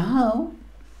now,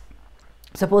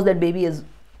 suppose that baby has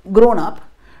grown up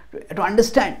to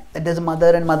understand that there's a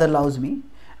mother and mother loves me,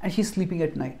 and she's sleeping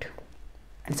at night.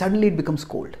 And suddenly it becomes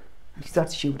cold and she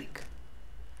starts shivering.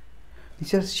 She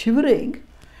starts shivering.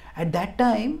 At that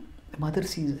time, the mother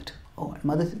sees it. Oh,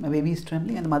 my baby is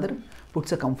trembling, and the mother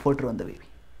puts a comforter on the baby.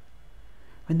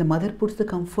 When the mother puts the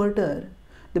comforter,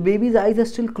 the baby's eyes are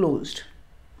still closed.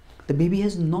 The baby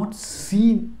has not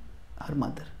seen her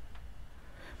mother.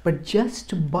 But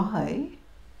just by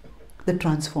the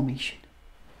transformation.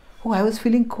 Oh, I was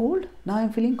feeling cold, now I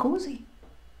am feeling cozy.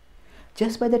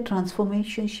 Just by the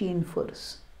transformation she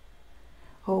infers,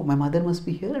 oh, my mother must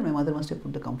be here and my mother must have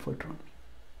put the comforter on me.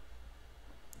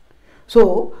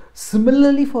 So,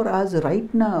 similarly for us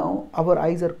right now, our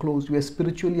eyes are closed, we are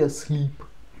spiritually asleep.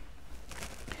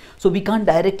 So, we can't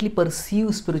directly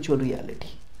perceive spiritual reality.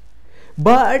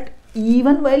 But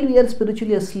even while we are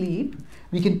spiritually asleep,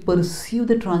 we can perceive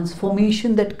the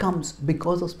transformation that comes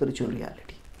because of spiritual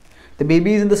reality. The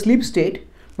baby is in the sleep state,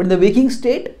 but in the waking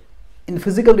state, in the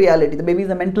physical reality, the baby is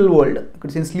in the mental world, you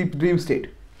could say in sleep dream state.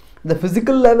 The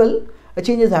physical level, a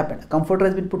change has happened. A comforter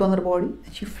has been put on her body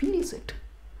and she feels it.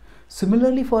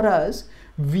 Similarly for us,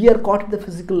 we are caught at the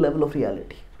physical level of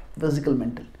reality, physical,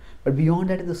 mental. But beyond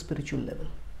that is the spiritual level.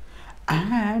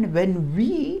 And when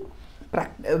we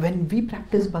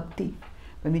practice bhakti,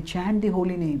 when we chant the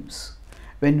holy names,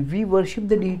 when we worship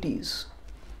the deities,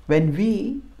 when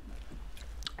we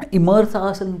immerse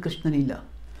ourselves in Krishna Leela,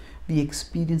 we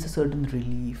experience a certain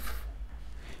relief,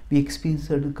 we experience a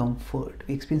certain comfort,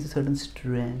 we experience a certain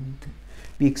strength,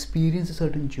 we experience a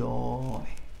certain joy.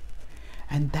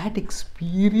 And that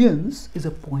experience is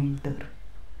a pointer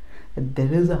that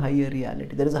there is a higher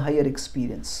reality, there is a higher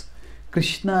experience.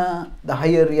 Krishna, the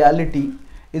higher reality,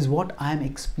 is what I am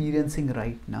experiencing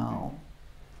right now.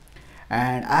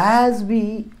 And as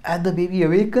the baby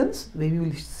awakens, the baby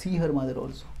will see her mother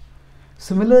also.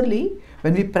 Similarly,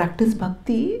 when we practice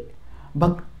bhakti,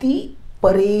 bhakti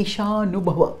paresha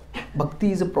anubhava.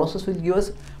 Bhakti is a process which gives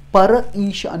us para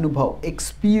isha anubhav,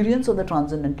 experience of the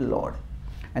transcendental Lord.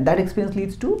 And that experience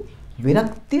leads to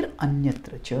viraktir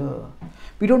anyatra cha.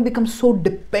 We don't become so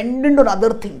dependent on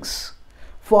other things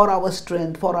for our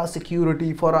strength, for our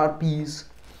security, for our peace.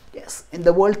 Yes, in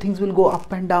the world things will go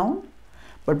up and down,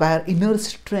 but by our inner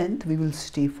strength we will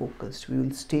stay focused, we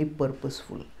will stay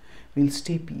purposeful, we will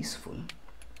stay peaceful.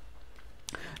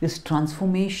 This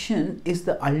transformation is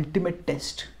the ultimate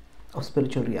test of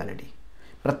spiritual reality.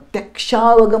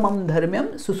 Pratyakshaavagamam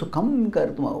dharmyam susukham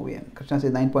kartumavayam. Krishna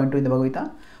says 9.2 in the Bhagavad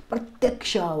Gita.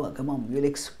 Pratyakshaavagamam, you will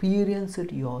experience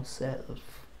it yourself.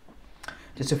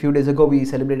 Just a few days ago we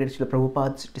celebrated Srila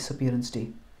Prabhupada's disappearance day.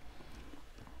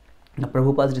 Now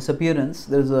Prabhupada's disappearance,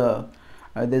 there's a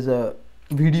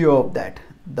video of that,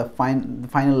 the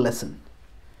final lesson.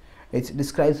 It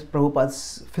describes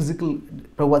Prabhupada's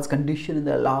condition in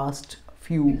the last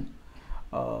few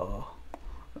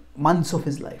months of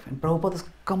his life, and Prabhupada was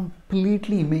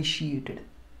completely emaciated.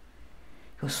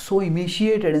 He was so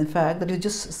emaciated, in fact, that he was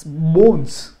just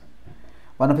bones.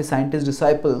 One of his scientist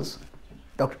disciples,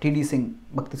 Dr. T.D. Singh,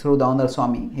 Bhakti Swarup Damodar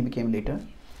Swami, he became later,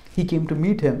 he came to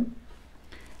meet him,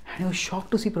 and he was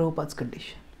shocked to see Prabhupada's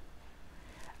condition.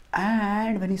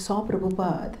 And when he saw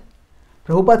Prabhupada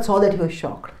saw that he was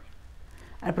shocked.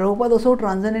 And Prabhupada was so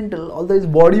transcendental, although his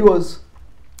body was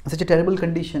in such a terrible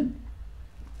condition.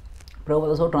 Prabhupada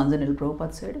was so transcendental.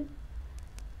 Prabhupada said,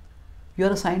 you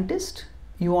are a scientist,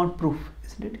 you want proof,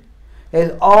 isn't it?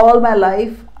 As all my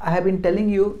life I have been telling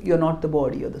you, you're not the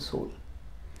body, you're the soul.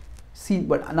 See,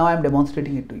 but now I'm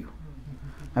demonstrating it to you.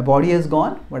 My body has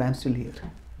gone, but I'm still here.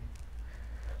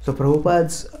 So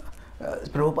Prabhupada's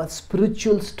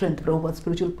spiritual strength, Prabhupada's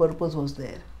spiritual purpose was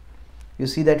there. You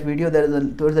see that video,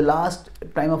 towards the last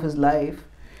time of his life,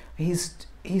 he has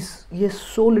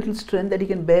so little strength that he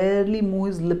can barely move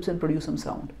his lips and produce some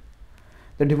sound.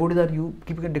 The devotees are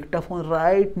keeping a dictaphone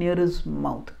right near his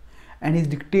mouth, and he's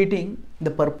dictating the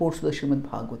purports to the Srimad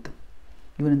Bhagavatam,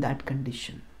 even in that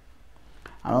condition.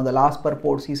 And on the last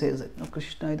purports he says that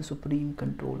Krishna is the supreme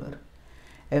controller.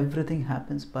 Everything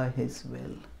happens by his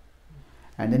will.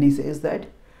 And then he says that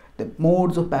the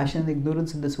modes of passion and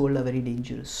ignorance in this world are very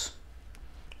dangerous.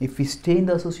 If we stay in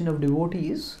the association of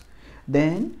devotees,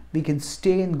 then we can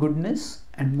stay in goodness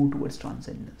and move towards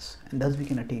transcendence, and thus we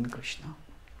can attain Krishna.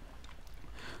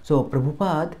 So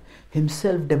Prabhupada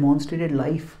himself demonstrated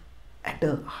life at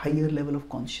a higher level of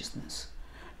consciousness.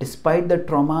 Despite the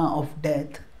trauma of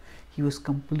death, he was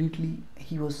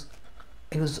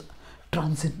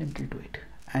transcendental to it,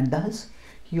 and thus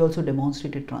he also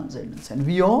demonstrated transcendence. And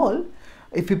we all,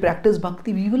 if we practice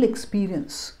bhakti, we will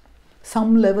experience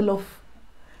some level of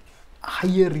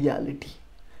higher reality,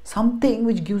 something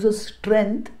which gives us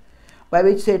strength, by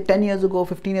which, say, 10 years ago,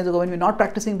 15 years ago, when we're not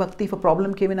practicing bhakti, if a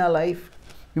problem came in our life,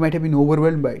 we might have been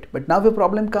overwhelmed by it. But now if a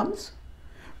problem comes,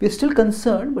 we're still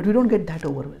concerned, but we don't get that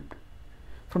overwhelmed.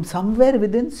 From somewhere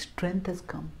within, strength has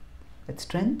come. That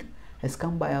strength has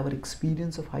come by our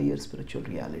experience of higher spiritual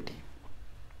reality.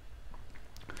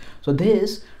 So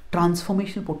this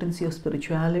transformational potency of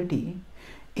spirituality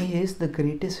is the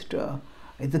greatest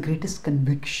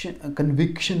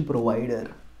conviction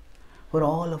provider for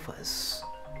all of us.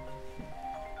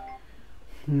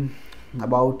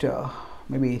 About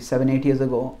maybe 7-8 years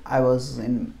ago, I was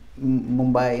in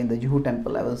Mumbai in the Juhu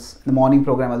temple. I was in the morning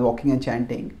program, I was walking and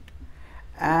chanting,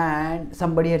 and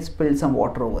somebody had spilled some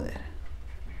water over there.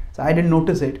 So I didn't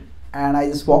notice it, and I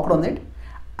just walked on it.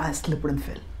 I slipped and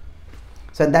fell.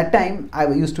 So at that time, I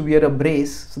used to wear a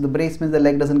brace. So the brace means the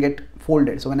leg doesn't get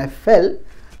folded. So when I fell,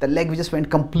 the leg just went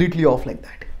completely off like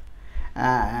that.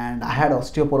 And I had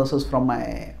osteoporosis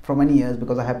from many years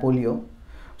because I have polio.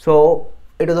 So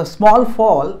it was a small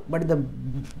fall, but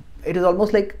it is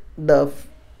almost like the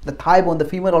thigh bone, the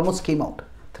femur almost came out.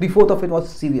 3/4 of it was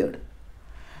severed.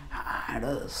 And it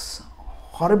was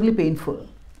horribly painful.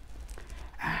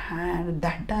 And at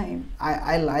that time,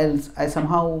 I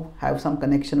somehow have some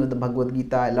connection with the Bhagavad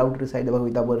Gita. I love to recite the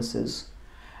Bhagavad Gita verses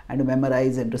and to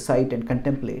memorize and recite and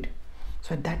contemplate.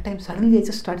 So at that time, suddenly I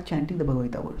just started chanting the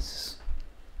Bhagavad Gita verses.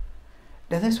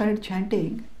 As I started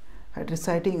chanting,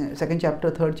 reciting 2nd chapter,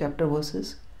 3rd chapter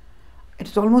verses,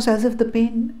 it's almost as if the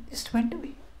pain just went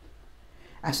away.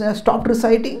 As soon as I stopped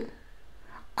reciting,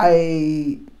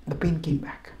 the pain came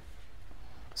back.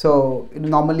 So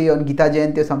normally on Gita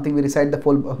Jayanti or something, we recite the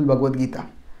full Bhagavad Gita.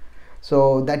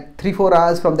 So that 3-4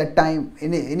 hours from that time,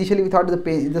 initially we thought the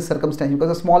pain is the circumstance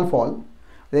because a small fall.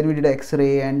 Then we did an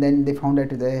X-ray, and then they found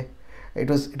that it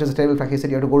was a terrible fracture. He said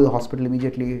you have to go to the hospital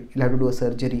immediately. You'll have to do a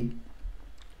surgery.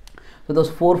 So those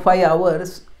 4-5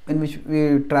 hours in which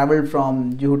we travelled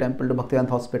from Juhu temple to Bhaktivedanta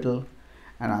hospital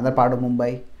and another part of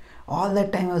Mumbai, all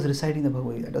that time I was reciting the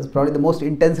Bhagavad Gita. That was probably the most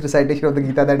intense recitation of the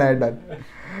Gita that I had done.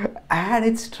 And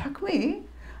it struck me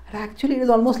that actually it is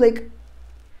almost like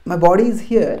my body is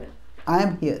here, I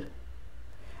am here.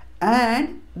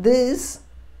 And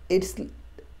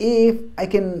if I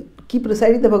can keep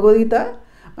reciting the Bhagavad Gita,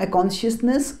 my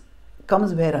consciousness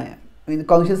comes where I am. I mean,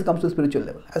 consciousness comes to a spiritual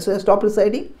level. As soon as I stop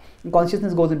reciting,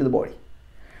 consciousness goes into the body.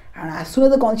 And as soon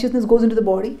as the consciousness goes into the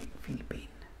body, I feel pain.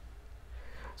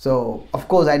 So, of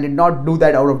course, I did not do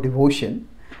that out of devotion.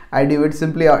 I did it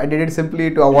simply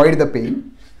to avoid the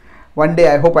pain. One day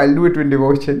I hope I'll do it with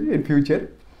devotion in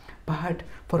future. But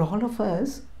for all of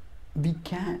us, we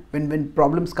can, when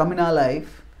problems come in our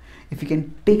life, if we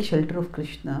can take shelter of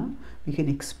Krishna, we can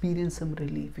experience some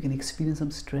relief, we can experience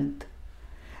some strength.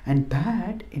 And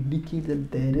that indicates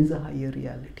that there is a higher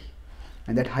reality.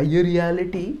 And that higher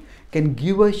reality can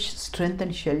give us strength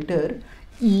and shelter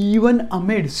even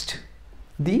amidst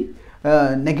the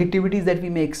negativities that we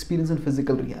may experience in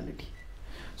physical reality.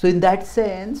 So in that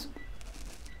sense,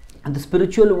 the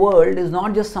spiritual world is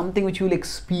not just something which we will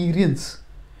experience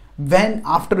when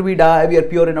after we die we are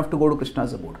pure enough to go to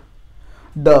Krishna's abode.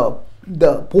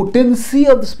 The potency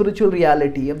of the spiritual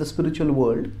reality, of the spiritual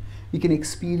world, we can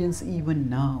experience even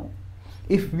now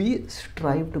if we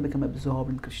strive to become absorbed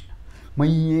in Krishna.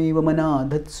 Mayyeva mana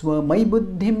dhatsva may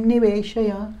buddhim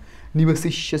niveshaya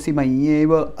nivasishyasi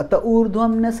mayyeva ata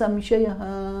urdhvam na samshaya.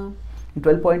 In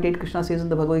 12.8 Krishna says in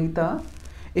the Bhagavad Gita,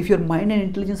 If your mind and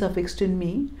intelligence are fixed in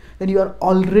me, then you are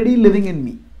already living in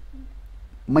me.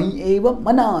 Mai eva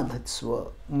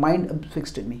manadhatsva, mind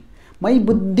fixed in me. Mai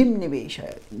buddhim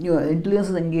niveshaya, your intelligence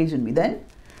is engaged in me. Then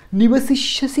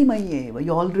nivasishyasi mai eva,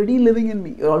 you're already living in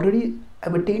me. You already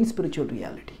have attained spiritual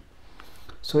reality.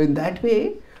 So in that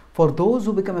way, for those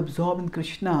who become absorbed in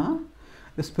Krishna,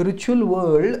 the spiritual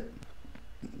world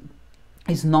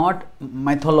is not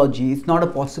mythology, it's not a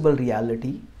possible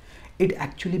reality. It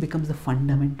actually becomes the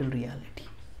fundamental reality.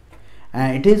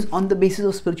 And it is on the basis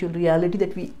of spiritual reality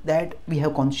that we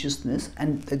have consciousness,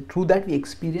 and through that we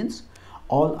experience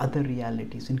all other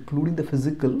realities, including the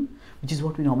physical, which is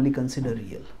what we normally consider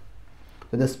real.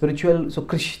 So the spiritual, so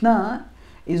Krishna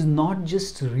is not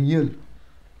just real,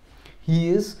 he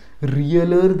is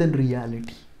realer than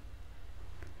reality.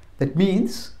 That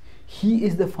means he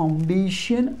is the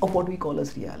foundation of what we call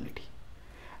as reality.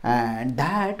 And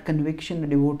that conviction the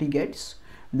devotee gets,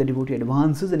 the devotee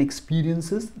advances and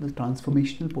experiences the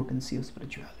transformational potency of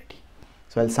spirituality.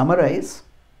 So I'll summarize.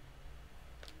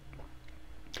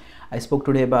 I spoke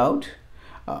today about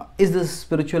is the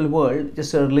spiritual world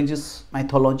just a religious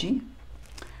mythology?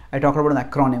 I talked about an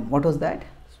acronym. What was that?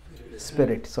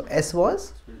 Spirit. So S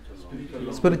was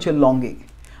spiritual longing.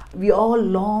 We all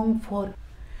long for,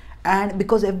 and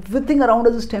because everything around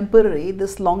us is temporary,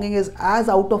 this longing is as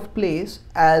out of place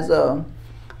as a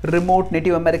remote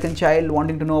Native American child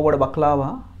wanting to know about a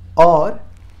baklava, or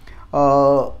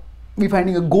we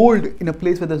finding a gold in a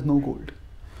place where there's no gold.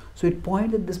 So it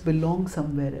points that this belongs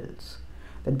somewhere else,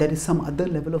 that there is some other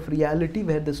level of reality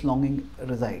where this longing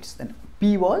resides. Then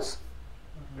P was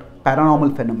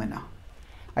paranormal phenomena.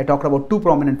 I talked about two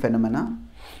prominent phenomena.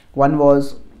 One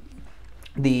was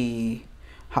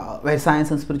where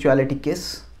science and spirituality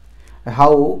kiss,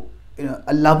 how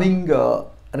a loving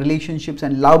relationships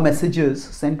and love messages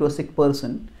sent to a sick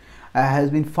person has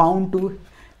been found to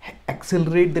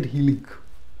accelerate their healing.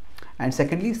 And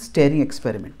secondly, staring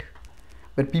experiment,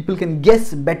 where people can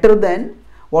guess better than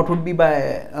what would be by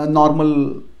a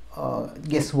normal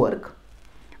guesswork,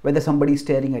 whether somebody is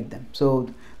staring at them. So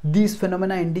these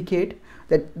phenomena indicate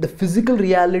that the physical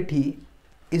reality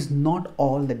is not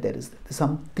all that there is. There's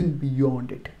something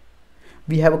beyond it.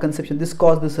 We have a conception, this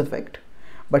cause, this effect,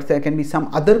 but there can be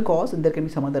some other cause and there can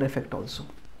be some other effect also,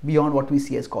 beyond what we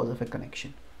see as cause-effect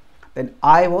connection. Then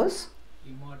I was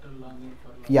Immortal longing for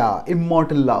love. Yeah,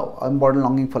 immortal love, immortal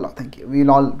longing for love. Thank you. We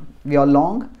all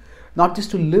long not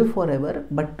just to live forever,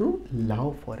 but to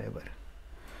love forever.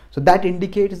 So that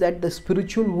indicates that the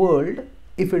spiritual world,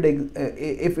 if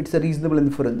it's a reasonable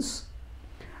inference,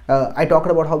 I talked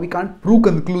about how we can't prove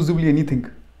conclusively anything,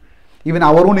 even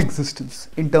our own existence,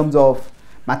 in terms of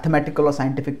mathematical or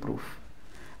scientific proof.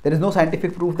 There is no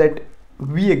scientific proof that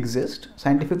we exist.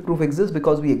 Scientific proof exists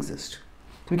because we exist.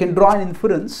 So we can draw an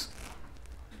inference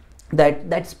that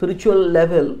that spiritual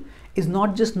level is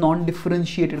not just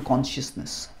non-differentiated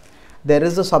consciousness. There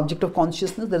is a subject of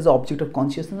consciousness, there is an object of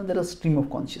consciousness, and there is a stream of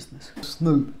consciousness,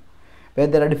 where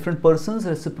there are different persons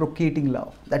reciprocating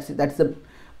love. That's the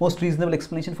most reasonable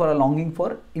explanation for a longing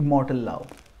for immortal love.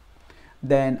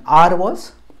 Then R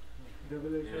was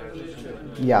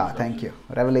Revelation. Yeah, thank you.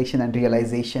 Revelation and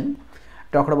realization.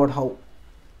 Talked about how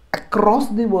across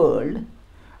the world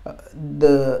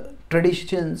the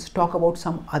traditions talk about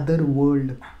some other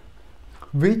world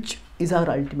which is our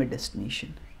ultimate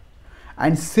destination,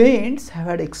 and saints have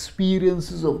had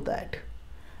experiences of that.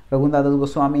 Raghunath Das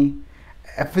Goswami,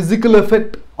 a physical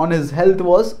effect on his health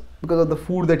was because of the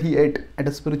food that he ate at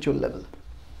a spiritual level.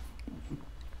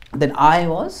 Then I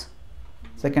was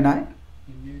second I.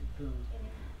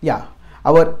 Yeah,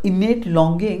 our innate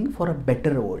longing for a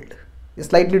better world is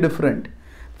slightly different.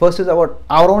 First is our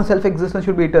own self-existence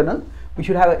should be eternal. We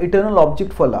should have an eternal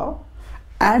object for love,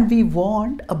 and we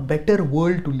want a better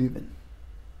world to live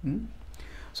in.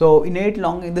 So innate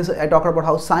longing, this I talked about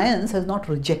how science has not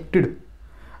rejected,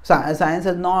 science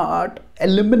has not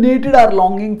eliminated our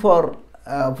longing for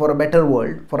a better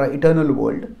world, for an eternal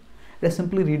world. It has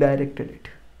simply redirected it.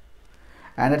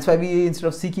 And that's why we, instead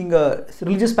of seeking a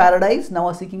religious paradise, now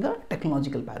are seeking a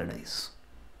technological paradise.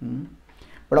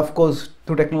 But of course,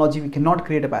 through technology, we cannot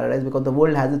create a paradise because the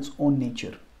world has its own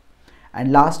nature.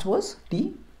 And last was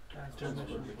T?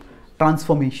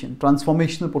 Transformation.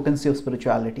 Transformational potency of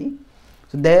spirituality.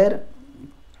 So there,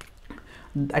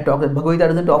 I talked that Bhagavad Gita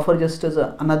doesn't offer just as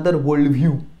another world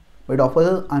view, but it offers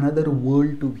us another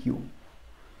world to view.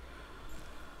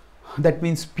 That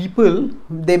means people,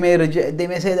 they may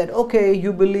say that, okay,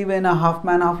 you believe in a half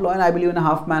man, half law, and I believe in a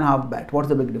half man, half bat. What's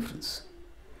the big difference?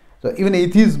 So even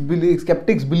atheists,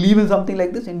 skeptics believe in something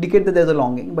like this, indicate that there's a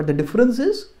longing. But the difference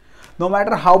is, No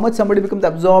matter how much somebody becomes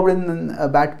absorbed in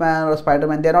Batman or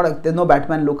Spider-Man, there's no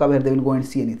Batman Loka where they will go and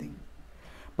see anything.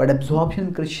 But absorption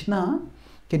in Krishna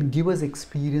can give us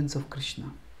experience of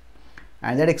Krishna.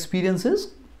 And that experience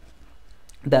is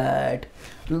that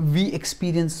we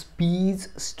experience peace,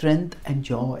 strength and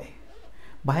joy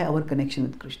by our connection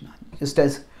with Krishna. Just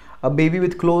as a baby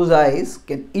with closed eyes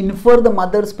can infer the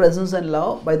mother's presence and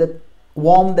love by the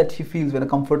warmth that she feels when a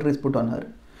comforter is put on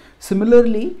her.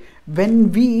 Similarly,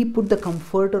 when we put the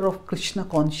comforter of Krishna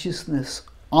consciousness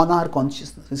on our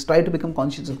consciousness, we try to become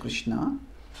conscious of Krishna,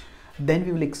 then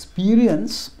we will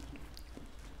experience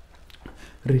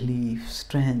relief,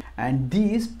 strength, and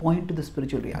these point to the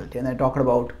spiritual reality. And I talked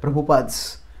about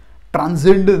Prabhupada's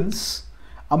transcendence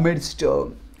amidst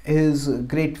his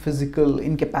great physical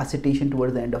incapacitation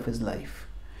towards the end of his life,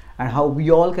 and how we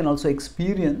all can also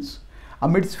experience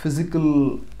amidst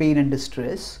physical pain and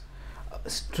distress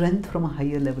strength from a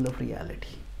higher level of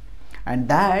reality. And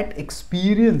that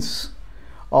experience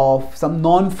of some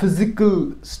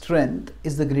non-physical strength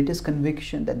is the greatest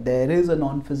conviction that there is a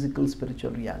non-physical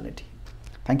spiritual reality.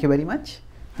 Thank you very much.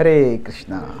 Hare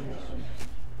Krishna.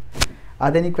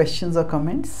 Are there any questions or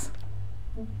comments?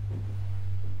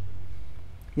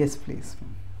 Yes, please.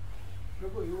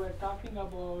 Prabhu, you were talking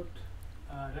about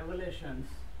revelations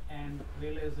and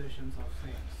realizations of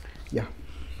saints. Yeah.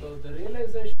 So the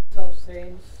realizations of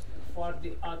saints, for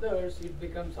the others, it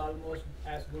becomes almost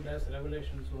as good as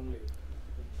revelations only.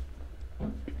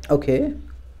 Okay.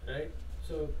 Right?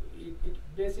 So it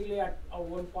basically at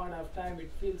one point of time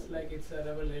it feels like it's a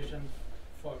revelation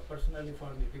for personally for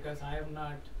me, because I have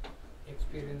not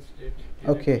experienced it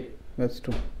directly. Okay, that's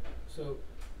true. So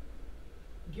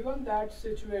given that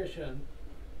situation,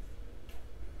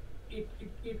 it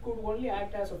could only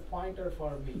act as a pointer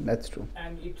for me. That's true.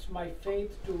 And it's my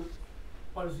faith to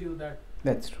pursue that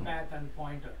That's true. path and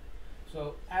pointer.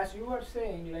 So as you were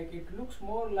saying, like it looks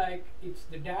more like it's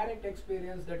the direct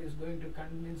experience that is going to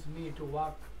convince me to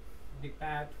walk the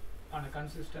path on a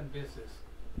consistent basis.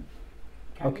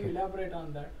 Can you elaborate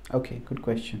on that? Okay, good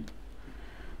question.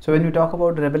 So when we talk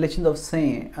about revelations of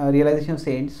realization of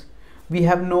saints, we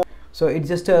have no. So it's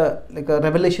just like a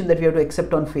revelation that we have to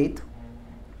accept on faith.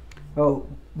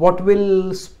 What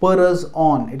will spur us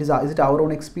on? Is it our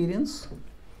own experience?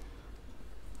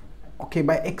 Okay,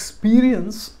 by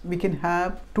experience, we can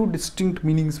have two distinct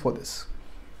meanings for this.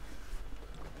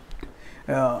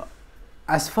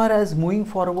 As far as moving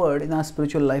forward in our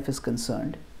spiritual life is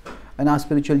concerned, in our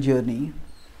spiritual journey,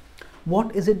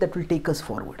 what is it that will take us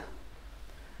forward?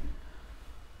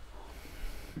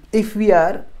 If we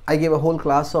are, I gave a whole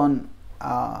class on,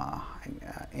 I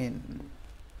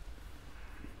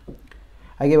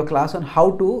gave a class on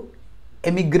how to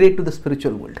emigrate to the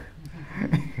spiritual world.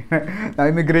 Now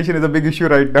immigration is a big issue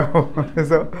right now.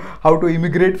 So how to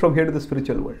immigrate from here to the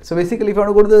spiritual world. So basically, if you want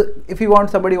to go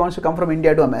to somebody wants to come from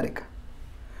India to America,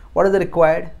 what is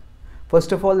required?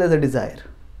 First of all, there's a desire.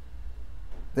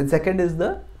 Then second is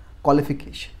the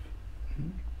qualification.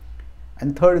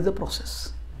 And third is the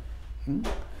process.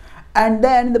 And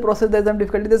then in the process there's some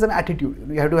difficulty, there's an attitude.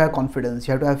 You have to have confidence,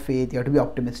 you have to have faith, you have to be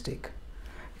optimistic.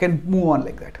 You can move on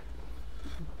like that.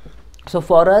 So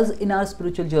for us in our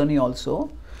spiritual journey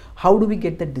also, how do we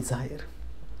get that desire?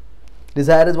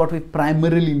 Desire is what we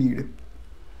primarily need.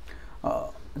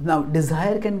 Now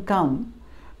desire can come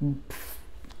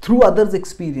through others'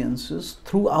 experiences,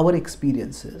 through our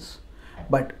experiences,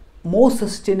 but more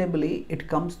sustainably it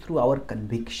comes through our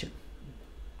conviction.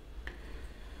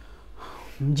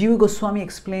 Jiva Goswami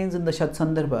explains in the Shat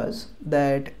Sandarbhas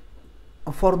that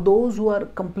for those who are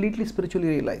completely spiritually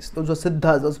realized, those who are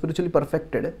siddhas, those spiritually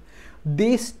perfected,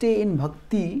 they stay in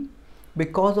bhakti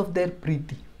because of their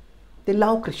priti. They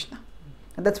love Krishna,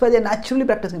 and that's why they are naturally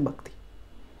practicing bhakti.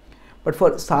 But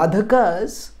for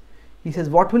sadhakas, he says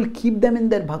what will keep them in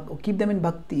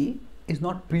bhakti is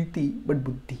not priti but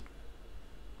buddhi,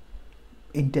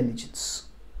 intelligence.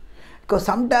 Because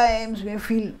sometimes we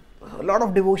feel a lot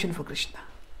of devotion for Krishna.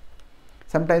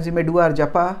 Sometimes we may do our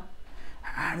japa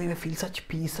and we may feel such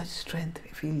peace, such strength. We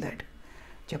feel that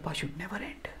japa should never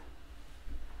end.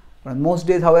 But on most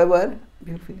days, however,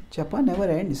 we will feel japa never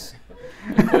ends.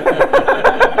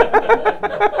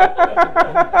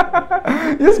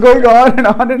 Just going on and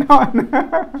on and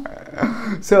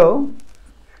on. So,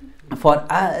 for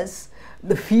us,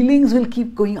 the feelings will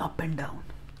keep going up and down.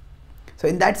 So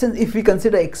in that sense, if we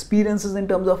consider experiences in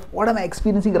terms of what am I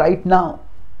experiencing right now,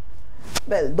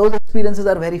 well, those experiences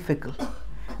are very fickle.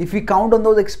 If we count on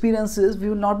those experiences, we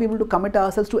will not be able to commit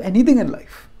ourselves to anything in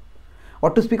life. Or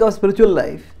to speak of spiritual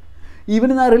life, even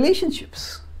in our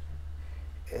relationships.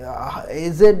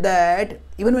 Is it that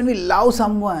even when we love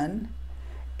someone,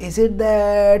 Is it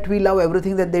that we love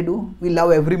everything that they do? We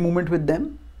love every moment with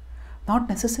them? Not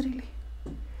necessarily.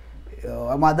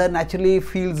 A mother naturally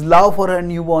feels love for her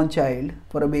newborn child,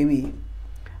 for a baby.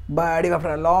 But if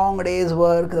after a long day's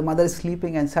work, the mother is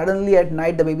sleeping and suddenly at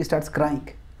night the baby starts crying.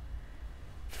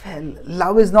 Well,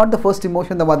 love is not the first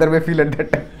emotion the mother may feel at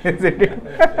that time, isn't it?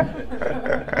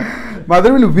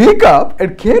 Mother will wake up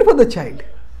and care for the child.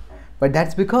 But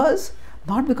that's because,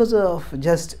 not because of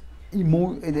just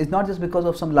it is not just because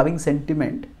of some loving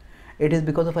sentiment, it is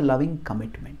because of a loving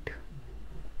commitment.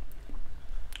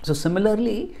 So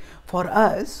similarly, for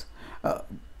us,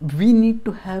 we need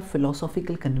to have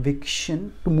philosophical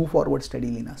conviction to move forward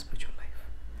steadily in our spiritual life.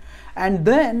 And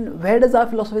then, where does our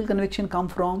philosophical conviction come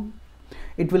from?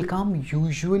 It will come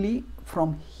usually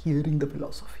from hearing the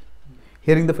philosophy.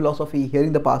 Hearing the philosophy,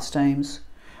 hearing the pastimes.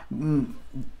 In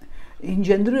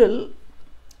general,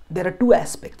 there are two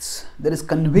aspects. There is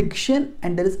conviction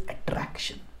and there is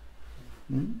attraction.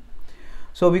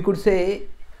 So we could say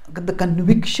the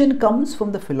conviction comes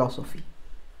from the philosophy.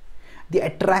 The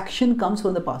attraction comes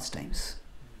from the pastimes.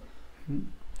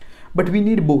 But we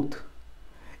need both.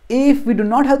 If we do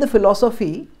not have the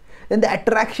philosophy, then the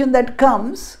attraction that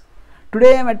comes,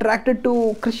 today I am attracted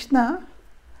to Krishna.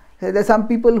 There are some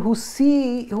people who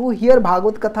hear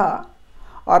Bhagavad Katha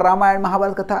or Ramayana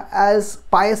Mahabharata Katha as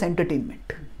pious entertainment.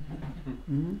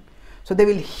 So they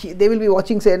will be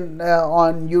watching, say,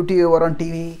 on YouTube or on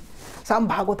TV some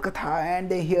Bhagavad Katha, and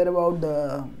they hear about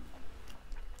the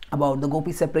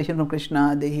Gopi separation from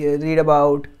Krishna. They read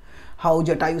about how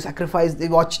Jatayu sacrificed. They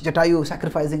watch Jatayu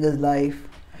sacrificing his life,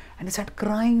 and they start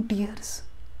crying tears.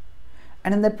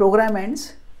 And then that program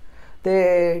ends.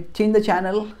 They change the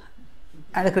channel,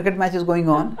 and a cricket match is going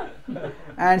on,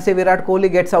 and say Virat Kohli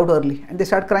gets out early, and they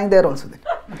start crying there also. Then.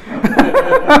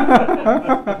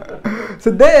 So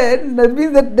then that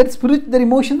means that their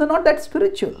emotions are not that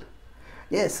spiritual.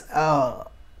 Yes,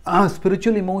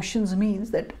 spiritual emotions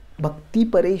means that bhakti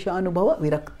paresha anubhava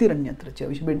virakti ranyatracha.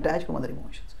 We should be detached from other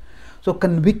emotions. So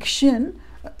conviction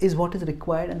is what is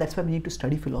required, and that's why we need to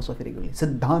study philosophy regularly.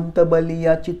 Siddhanta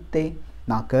baliya chitte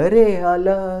na kare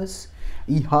alas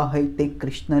iha haite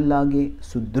krishna lage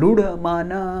sudruda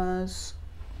manas.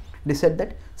 They said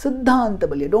that Siddhanta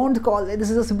baliya. Don't call it,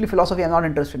 this is a simply philosophy, I'm not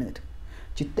interested in it.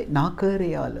 Chitte na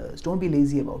kare alas. Don't be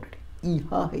lazy about it.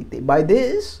 Iha haite. By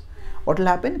this, what will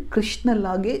happen? Krishna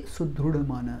lage sudruda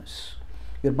manas.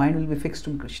 Your mind will be fixed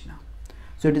on Krishna.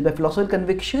 So it is by philosophical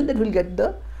conviction that we'll get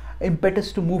the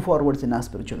impetus to move forwards in our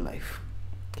spiritual life.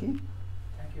 Okay.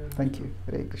 Thank you.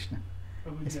 Hare Krishna.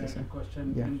 Yes, yes, a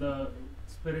question. Yeah. In the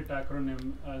spirit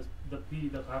acronym, the P,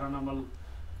 the paranormal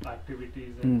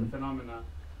activities and the phenomena,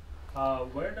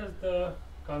 where does the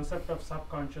concept of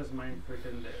subconscious mind fit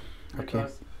in there?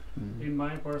 Because in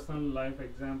my personal life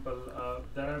example,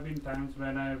 there have been times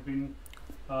when I have been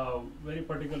very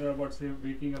particular about, say,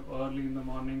 waking up early in the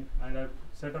morning, and I've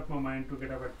set up my mind to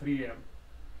get up at 3 a.m.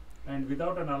 And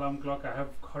without an alarm clock, I have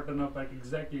gotten up at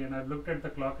exactly, and I've looked at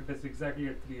the clock, it is exactly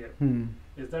at 3 a.m.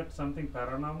 Is that something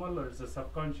paranormal, or is it a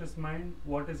subconscious mind?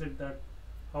 What is it that,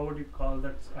 how would you call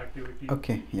that activity?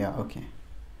 Okay, yeah, okay.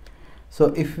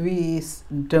 So if we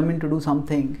determine to do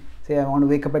something, say I want to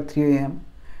wake up at 3 a.m.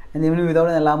 and even without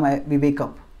an alarm, we wake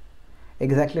up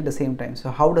exactly at the same time.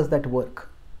 So how does that work?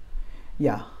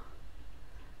 Yeah.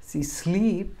 See,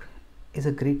 sleep is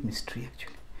a great mystery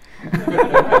actually.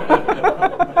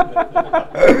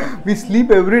 We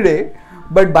sleep every day,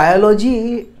 but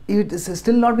biology it has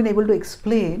still not been able to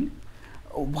explain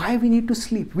why we need to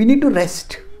sleep. We need to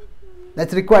rest.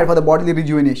 That's required for the bodily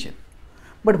rejuvenation.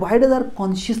 But why does our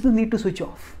consciousness need to switch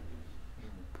off?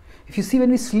 If you see,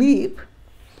 when we sleep,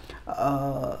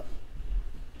 the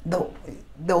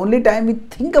only time we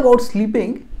think about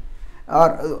sleeping,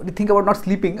 or we think about not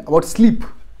sleeping, about sleep.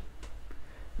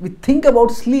 We think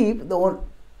about sleep, the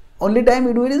only time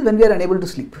we do it is when we are unable to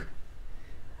sleep.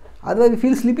 Otherwise, we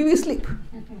feel sleepy, we sleep.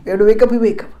 We have to wake up, we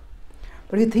wake up.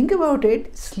 But if you think about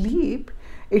it, sleep,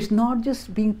 it's not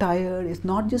just being tired, it's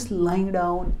not just lying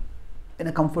down in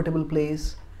a comfortable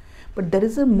place, but there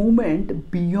is a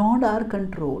moment beyond our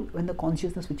control when the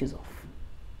consciousness switches off.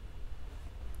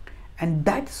 And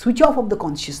that switch off of the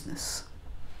consciousness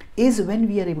is when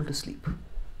we are able to sleep.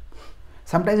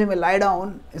 Sometimes when we lie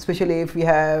down, especially if we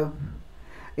have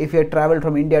traveled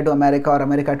from India to America or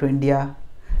America to India,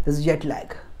 there's jet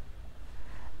lag.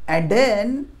 And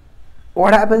then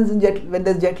what happens when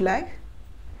there's jet lag?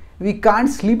 We can't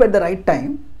sleep at the right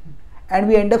time and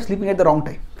we end up sleeping at the wrong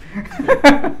time.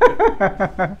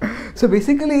 So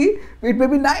basically it may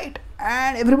be night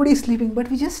and everybody is sleeping, but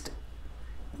we just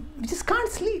can't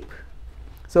sleep.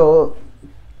 So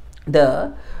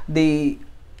the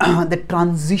the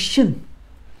transition.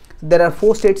 There are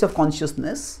 4 states of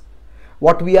consciousness.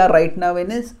 What we are right now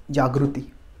in is Jagruti,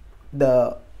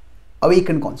 the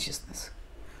awakened consciousness.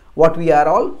 What we are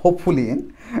all hopefully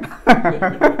in.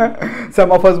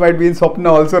 Some of us might be in Swapna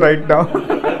also right now.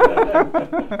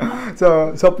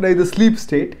 So Swapna is the sleep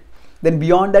state. Then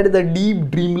beyond that is the deep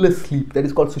dreamless sleep, that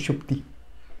is called Sushupti.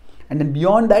 And then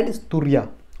beyond that is Turya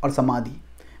or Samadhi,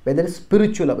 where there is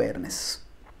spiritual awareness.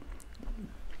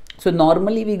 So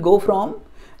normally we go from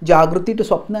Jagruti to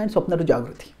Swapna and Swapna to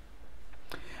Jagruti.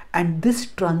 And this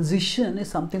transition is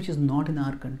something which is not in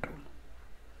our control.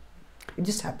 It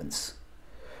just happens.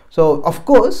 So of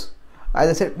course, as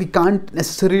I said, we can't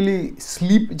necessarily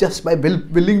sleep just by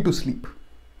willing to sleep.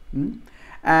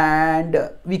 And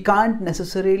we can't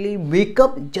necessarily wake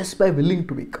up just by willing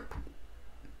to wake up.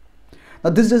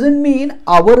 Now this doesn't mean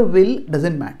our will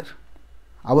doesn't matter.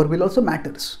 Our will also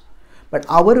matters. But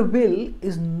our will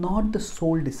is not the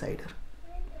sole decider.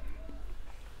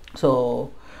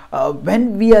 So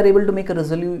when we are able to make a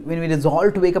resolution, when we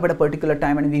resolve to wake up at a particular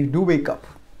time and we do wake up,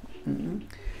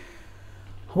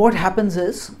 what happens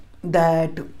is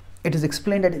that it is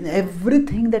explained that in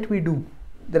everything that we do,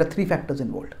 there are 3 factors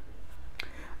involved.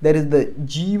 There is the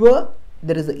Jiva,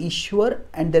 there is the Ishwar,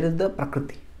 and there is the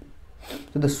Prakriti.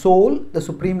 So the soul, the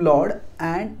Supreme Lord,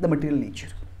 and the material nature.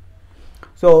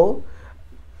 So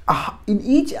in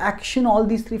each action, all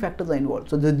these 3 factors are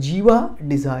involved. So the Jiva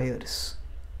desires,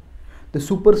 the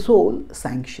super soul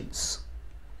sanctions,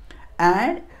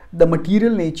 and the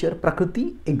material nature,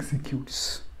 Prakriti,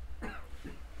 executes.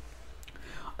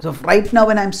 So right now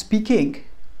when I am speaking,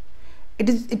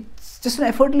 it's just an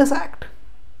effortless act.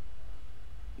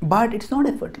 But it's not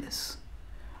effortless.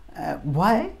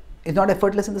 Why? It's not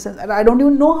effortless in the sense that I don't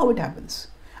even know how it happens.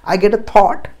 I get a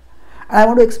thought and I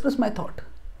want to express my thought.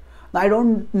 Now I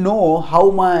don't know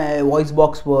how my voice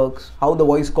box works, how the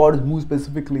voice cords move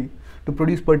specifically to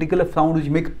produce particular sounds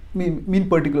which mean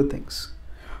particular things.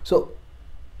 So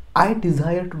I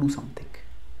desire to do something.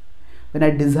 When I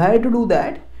desire to do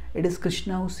that, it is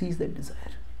Krishna who sees that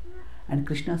desire. And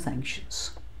Krishna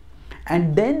sanctions.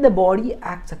 And then the body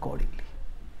acts accordingly.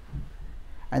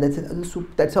 And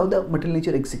that's how the material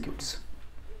nature executes.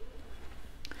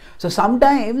 So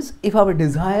sometimes if our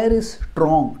desire is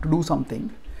strong to do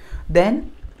something,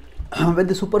 then when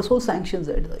the super soul sanctions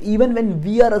it, even when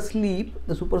we are asleep,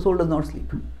 the super soul does not sleep.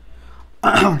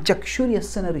 Chakshur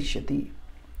yassana rishyati.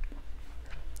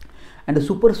 And the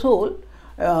super soul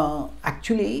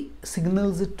actually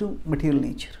signals it to material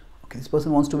nature. Okay, this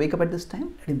person wants to wake up at this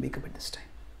time, let him wake up at this time.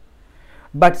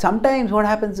 But sometimes what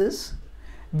happens is,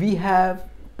 we have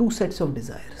 2 sets of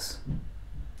desires.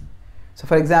 So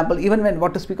for example, even when,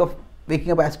 what to speak of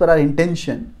waking up as per our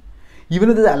intention, even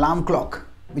if there is an alarm clock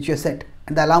which you have set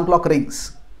and the alarm clock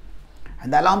rings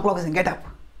and the alarm clock is saying get up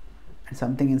and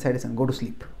something inside is saying go to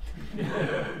sleep.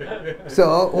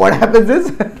 So what happens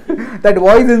is that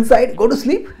voice inside, go to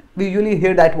sleep, we usually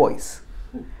hear that voice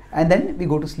and then we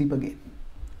go to sleep again.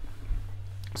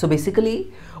 So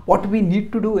basically what we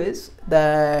need to do is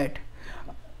that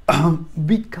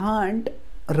we can't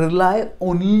rely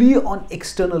only on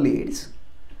external aids,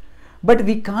 but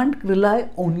we can't rely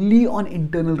only on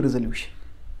internal resolution.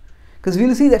 Because we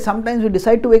will see that sometimes we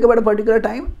decide to wake up at a particular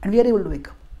time and we are able to wake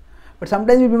up. But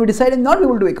sometimes we may decide and not be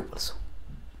able to wake up also.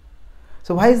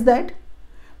 So why is that?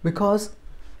 Because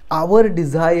our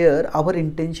desire, our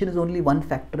intention is only one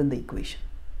factor in the equation.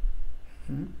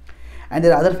 And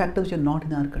there are other factors which are not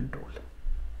in our control.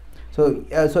 So,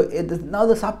 now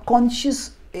the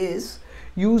subconscious is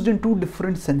used in 2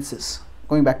 different senses.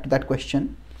 Going back to that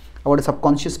question about a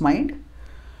subconscious mind,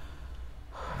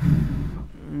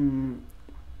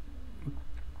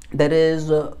 there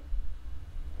is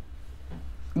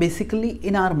basically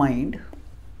in our mind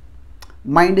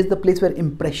is the place where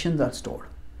impressions are stored.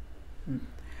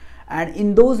 And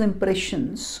in those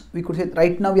impressions, we could say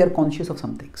right now we are conscious of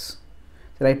some things.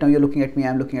 So right now you are looking at me, I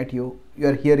am looking at you, you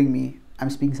are hearing me, I am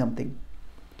speaking something.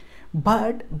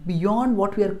 But beyond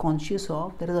what we are conscious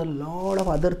of, there is a lot of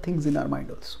other things in our mind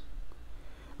also,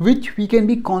 which we can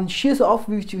be conscious of,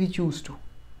 which we choose to.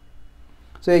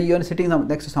 So you are sitting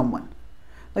next to someone.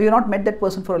 Now you have not met that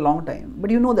person for a long time,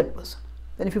 but you know that person.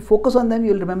 Then if you focus on them,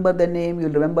 you will remember their name, you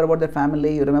will remember about their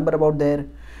family, you will remember about their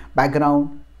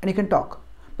background, and you can talk.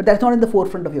 But that's not in the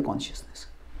forefront of your consciousness.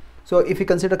 So if you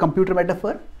consider computer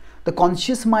metaphor, the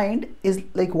conscious mind is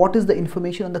like what is the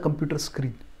information on the computer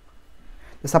screen.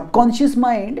 The subconscious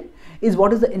mind is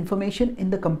what is the information in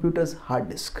the computer's hard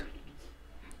disk.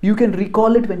 You can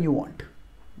recall it when you want.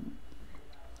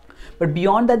 But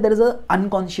beyond that, there is an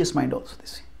unconscious mind also.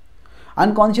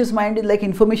 Unconscious mind is like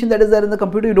information that is there in the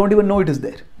computer, you don't even know it is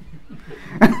there.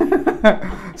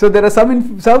 So there are some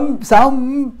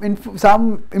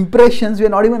impressions we are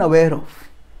not even aware of,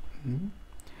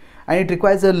 and it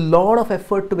requires a lot of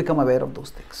effort to become aware of those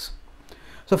things.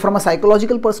 So from a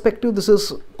psychological perspective, this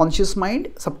is conscious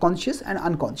mind, subconscious and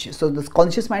unconscious. So this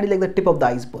conscious mind is like the tip of the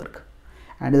iceberg,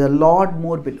 and there's a lot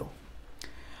more below.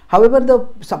 However, the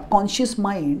subconscious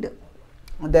mind,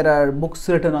 there are books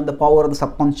written on the power of the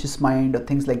subconscious mind or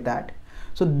things like that.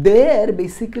 So there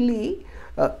basically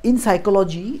in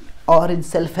psychology or in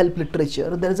self-help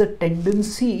literature, there is a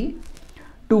tendency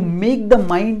to make the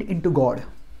mind into God.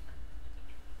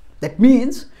 That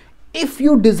means if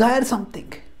you desire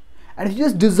something and if you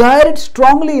just desire it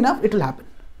strongly enough, it will happen.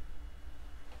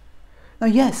 Now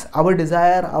yes, our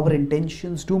desire, our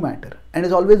intentions do matter, and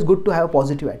it's always good to have a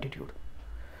positive attitude.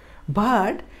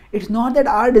 But it's not that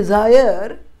our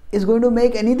desire is going to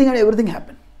make anything and everything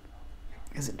happen,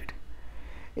 isn't it?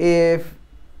 If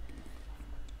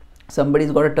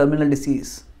somebody's got a terminal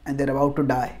disease and they're about to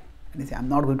die, and they say, I'm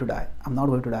not going to die, I'm not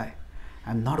going to die,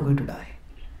 I'm not going to die.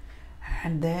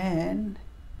 And then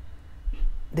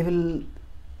they will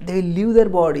leave their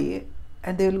body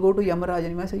and they will go to Yamaraj and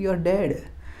he might say, you are dead.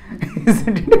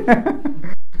 Isn't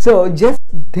it? So just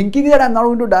thinking that I'm not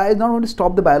going to die is not going to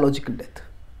stop the biological death.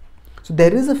 So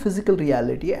there is a physical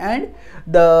reality, and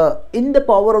in the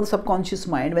power of the subconscious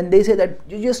mind, when they say that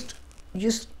you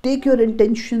just take your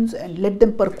intentions and let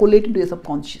them percolate into your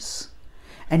subconscious,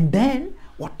 and then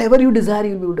whatever you desire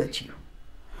you will be able to achieve.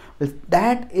 Well,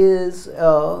 that is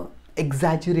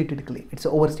exaggerated claim. It's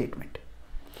an overstatement.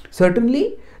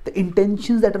 Certainly the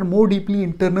intentions that are more deeply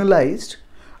internalized,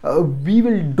 we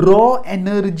will draw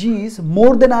energies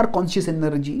more than our conscious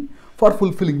energy for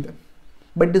fulfilling them.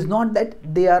 But it is not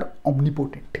that they are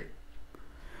omnipotent.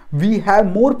 We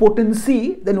have more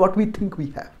potency than what we think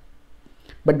we have.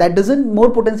 But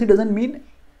more potency doesn't mean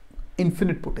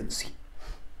infinite potency.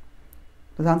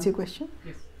 Does that answer your question?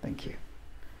 Yes. Thank you.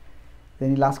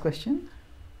 Any last question?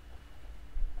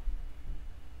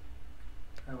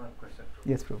 I have one question. Prabhu.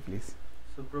 Yes, Prabhu, please.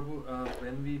 So Prabhu,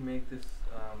 when we make this,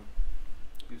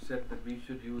 you said that we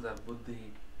should use our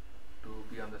buddhi to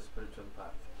be on the spiritual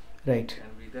path. Right.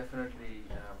 And we definitely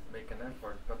make an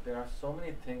effort, but there are so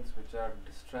many things which are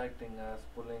distracting us,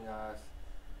 pulling us,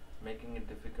 making it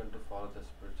difficult to follow the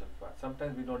spiritual path.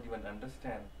 Sometimes we don't even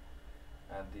understand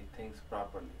the things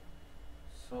properly.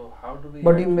 So how do we?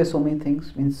 What do you mean by so many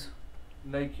things? Means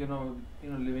like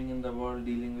living in the world,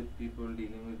 dealing with people,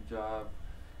 dealing with job,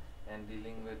 and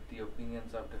dealing with the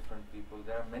opinions of different people.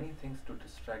 There are many things to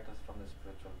distract us from the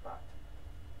spiritual path.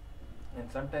 And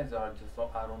sometimes our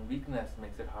own weakness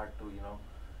makes it hard to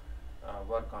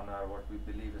work on what we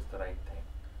believe is the right thing,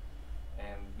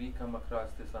 and we come across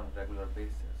this on a regular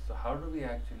basis. So how do we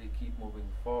actually keep moving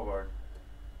forward,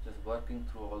 just working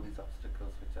through all these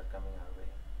obstacles which are coming our way?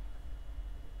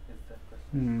 Is that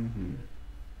question?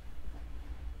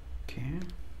 Okay.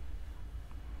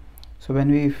 So when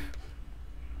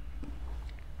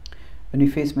we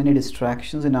face many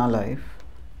distractions in our life,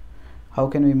 how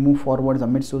can we move forward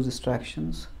amidst those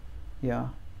distractions? Yeah,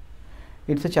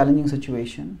 it's a challenging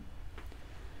situation.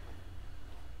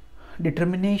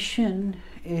 Determination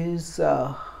is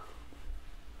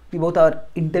both our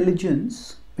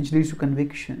intelligence, which leads to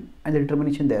conviction, and the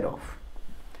determination thereof.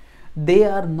 They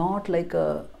are not like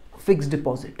a fixed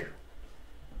deposit.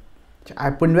 I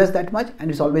have to invest that much and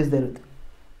it's always there with me.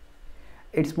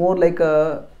 It's more like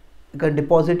a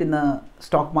deposit in a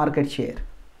stock market share.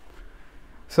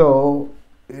 So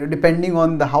depending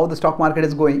on how the stock market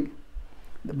is going,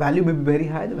 the value may be very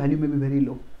high, the value may be very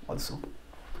low also.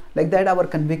 Like that, our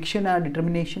conviction and our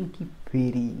determination keep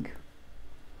varying.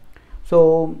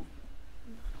 So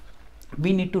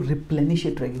we need to replenish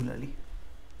it regularly.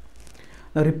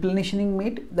 Now replenishing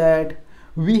means that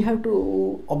we have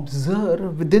to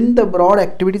observe within the broad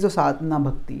activities of sadhana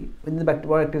bhakti, within the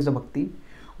broad activities of bhakti,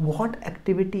 what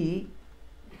activity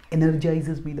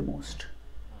energizes me the most.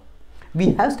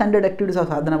 We have standard activities of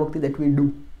sadhana bhakti that we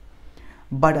do,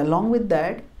 but along with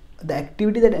that, the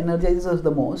activity that energizes us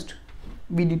the most,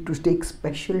 we need to take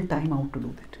special time out to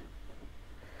do that.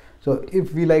 So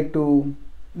if we like to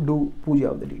do puja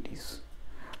of the deities,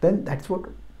 then that's what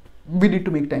we need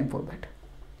to make time for that.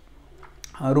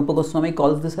 Rupa Goswami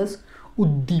calls this as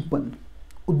uddipan.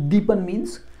 Uddipan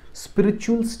means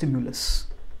spiritual stimulus,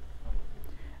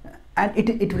 and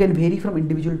it can vary from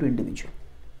individual to individual.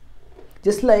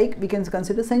 Just like we can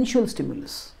consider sensual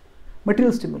stimulus,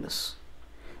 material stimulus.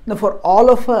 Now for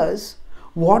all of us,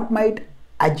 what might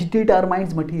agitate our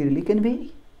minds materially can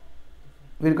vary.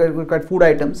 We look at food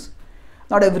items.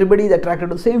 Not everybody is attracted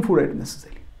to the same food item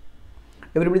necessarily.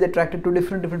 everybody is attracted to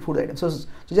different food items. So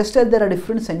just as there are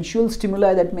different sensual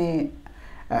stimuli that may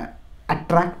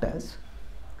attract us,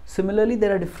 similarly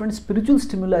there are different spiritual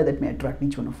stimuli that may attract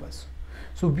each one of us.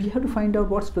 So we have to find out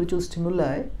what spiritual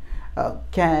stimuli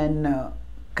can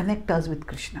connect us with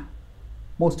Krishna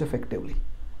most effectively,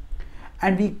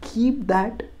 and we keep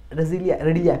that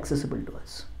readily accessible to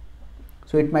us.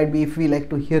 So it might be, if we like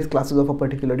to hear classes of a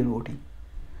particular devotee,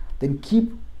 then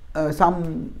keep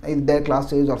some in their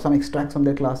classes or some extracts from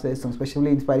their classes, some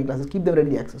specially inspiring classes, keep them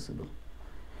readily accessible.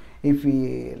 If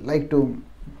we like to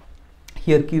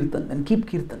hear kirtan, then keep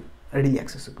kirtan readily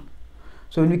accessible.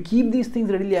 So when we keep these things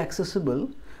readily accessible,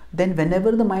 then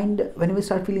whenever we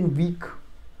start feeling weak,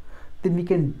 then we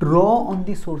can draw on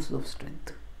these sources of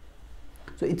strength.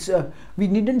 So it's we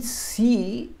needn't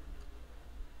see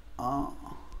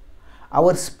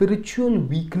our spiritual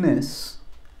weakness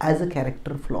as a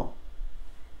character flaw.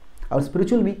 Our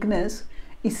spiritual weakness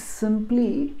is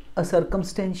simply a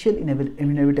circumstantial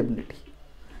inevitability.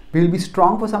 We will be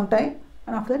strong for some time,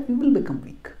 and after that we will become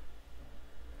weak.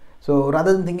 So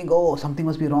rather than thinking, oh, something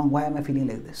must be wrong, why am I feeling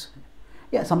like this?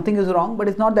 Yeah, something is wrong, but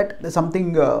it's not that there's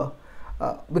something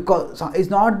because it's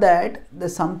not that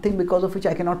there's something because of which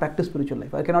I cannot practice spiritual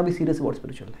life. I cannot be serious about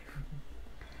spiritual life.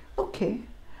 Okay,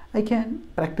 I can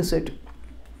practice it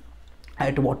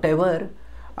at whatever.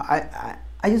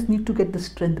 I just need to get the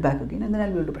strength back again, and then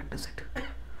I'll be able to practice it.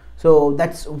 So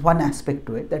that's one aspect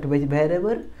to it, that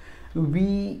wherever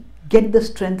we get the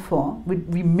strength from,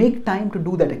 we make time to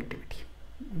do that activity.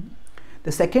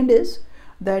 The second is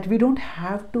that we don't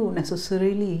have to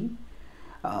necessarily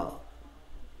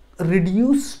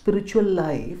reduce spiritual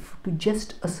life to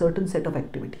just a certain set of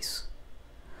activities.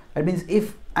 That means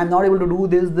if I'm not able to do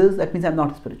this, that means I'm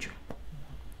not spiritual.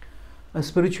 A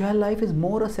spiritual life is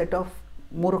more a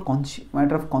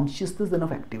matter of consciousness than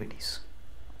of activities.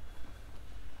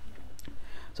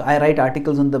 So I write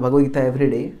articles on the Bhagavad Gita every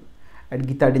day at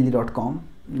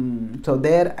gitadaily.com. So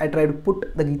there I try to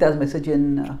put the Gita's message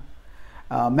in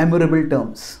memorable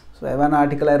terms. So one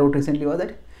article I wrote recently was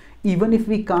that even if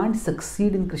we can't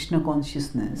succeed in Krishna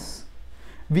consciousness,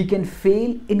 we can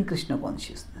fail in Krishna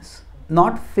consciousness,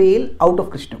 not fail out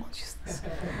of Krishna consciousness.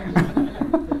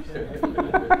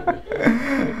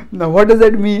 Now what does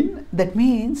that mean? That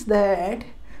means that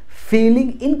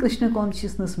failing in Krishna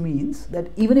consciousness means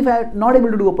that even if I am not able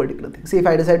to do a particular thing, say if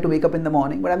I decide to wake up in the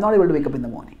morning, but I am not able to wake up in the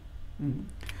morning.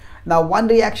 Now one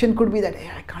reaction could be that, hey,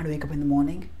 I can't wake up in the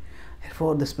morning,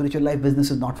 therefore the spiritual life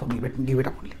business is not for me, let me give it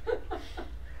up only.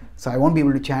 So I won't be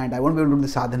able to chant, I won't be able to do the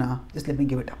sadhana, just let me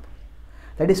give it up.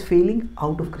 That is failing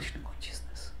out of Krishna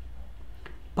consciousness.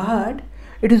 But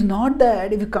it is not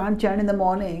that if you can't chant in the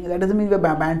morning, that doesn't mean we are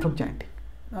banned from chanting.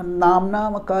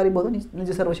 Namna makari bodha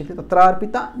nija sarva shakti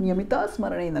tatrarpita niyamita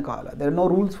smarane kala. There are no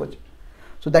rules for it.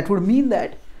 So that would mean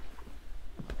that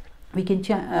we can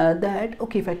chant that,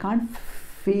 okay, if I can't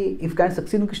succeed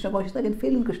in Krishna consciousness, I can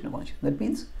fail in Krishna consciousness. That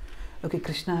means, okay,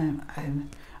 Krishna,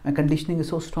 my conditioning is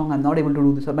so strong, I'm not able to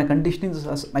do this, or my conditions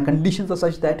are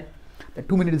such that there are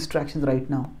too many distractions right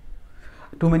now,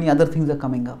 too many other things are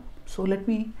coming up. So let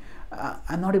me,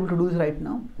 I'm not able to do this right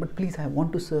now, but please, I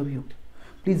want to serve you.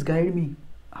 Please guide me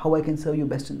how I can serve you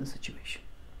best in this situation.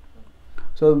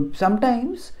 So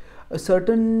sometimes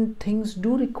certain things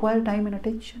do require time and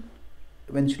attention.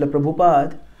 When Srila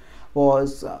Prabhupada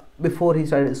was, before he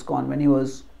started ISKCON, when he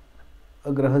was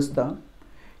a Grahastha,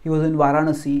 he was in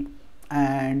Varanasi,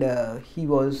 and he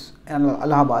was in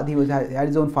Allahabad. He had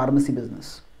his own pharmacy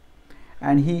business,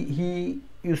 and he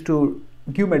used to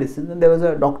give medicines, and there was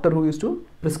a doctor who used to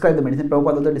prescribe the medicine.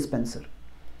 Prabhupada was the dispenser.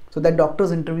 So that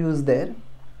doctor's interview is there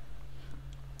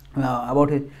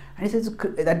about it, and he says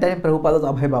at that time Prabhupada was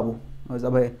Abhay Babu.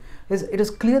 It is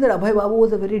clear that Abhay Babu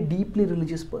was a very deeply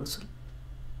religious person,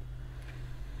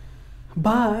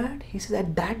 but he says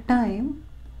at that time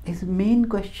his main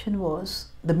question was,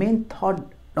 the main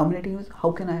thought dominating was,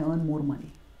 how can I earn more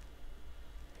money?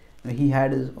 He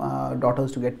had his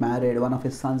daughters to get married, one of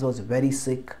his sons was very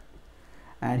sick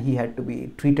and he had to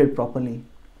be treated properly.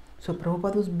 So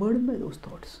Prabhupada was burdened by those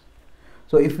thoughts.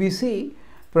 So if we see,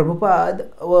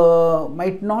 Prabhupada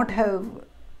might not have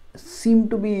seemed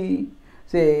to be,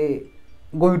 say,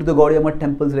 going to the Gaudiya Math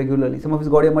temples regularly. Some of his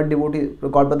Gaudiya Math devotees,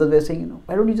 Godbrothers were saying,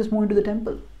 why don't you just move into the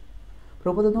temple?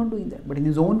 Prabhupada was not doing that, but in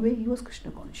his own way, he was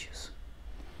Krishna conscious.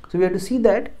 So we have to see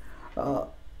that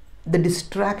the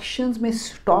distractions may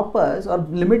stop us or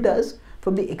limit us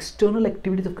from the external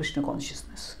activities of Krishna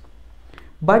consciousness,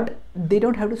 but they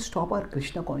don't have to stop our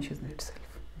Krishna consciousness itself.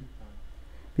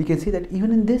 We can see that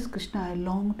even in this, Krishna, I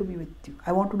long to be with you.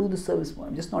 I want to do this service more.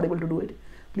 I'm just not able to do it.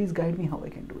 Please guide me how I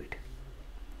can do it.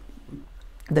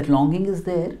 That longing is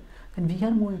there. then we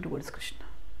are moving towards Krishna.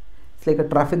 It's like a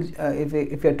traffic.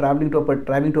 If you are traveling to a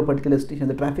particular station,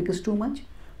 the traffic is too much,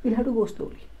 we'll have to go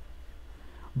slowly.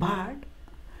 But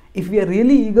if we are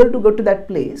really eager to go to that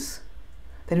place,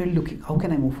 then we're looking, how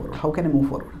can I move forward? How can I move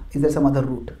forward? Is there some other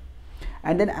route?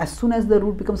 And then as soon as the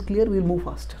route becomes clear, we'll move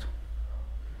faster.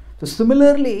 So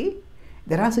similarly,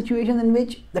 there are situations in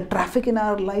which the traffic in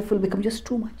our life will become just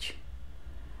too much.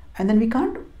 And then we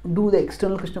can't do the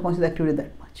external Krishna conscious activity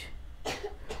that much.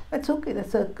 That's okay.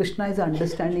 Krishna is an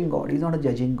understanding God. He's not a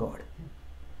judging God.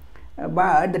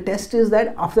 But the test is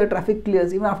that after the traffic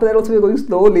clears, even after that also we are going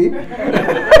slowly.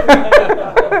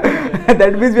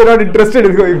 That means we are not interested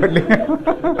in going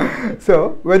only.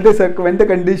 So when the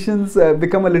conditions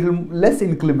become a little less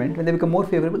inclement, when they become more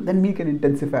favorable, then we can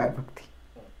intensify our bhakti.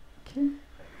 Okay.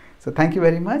 So thank you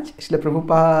very much. Srila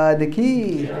Prabhupada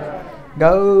ki,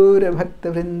 Gaur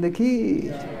Bhakta Vrinda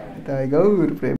ki, Gaur Prem.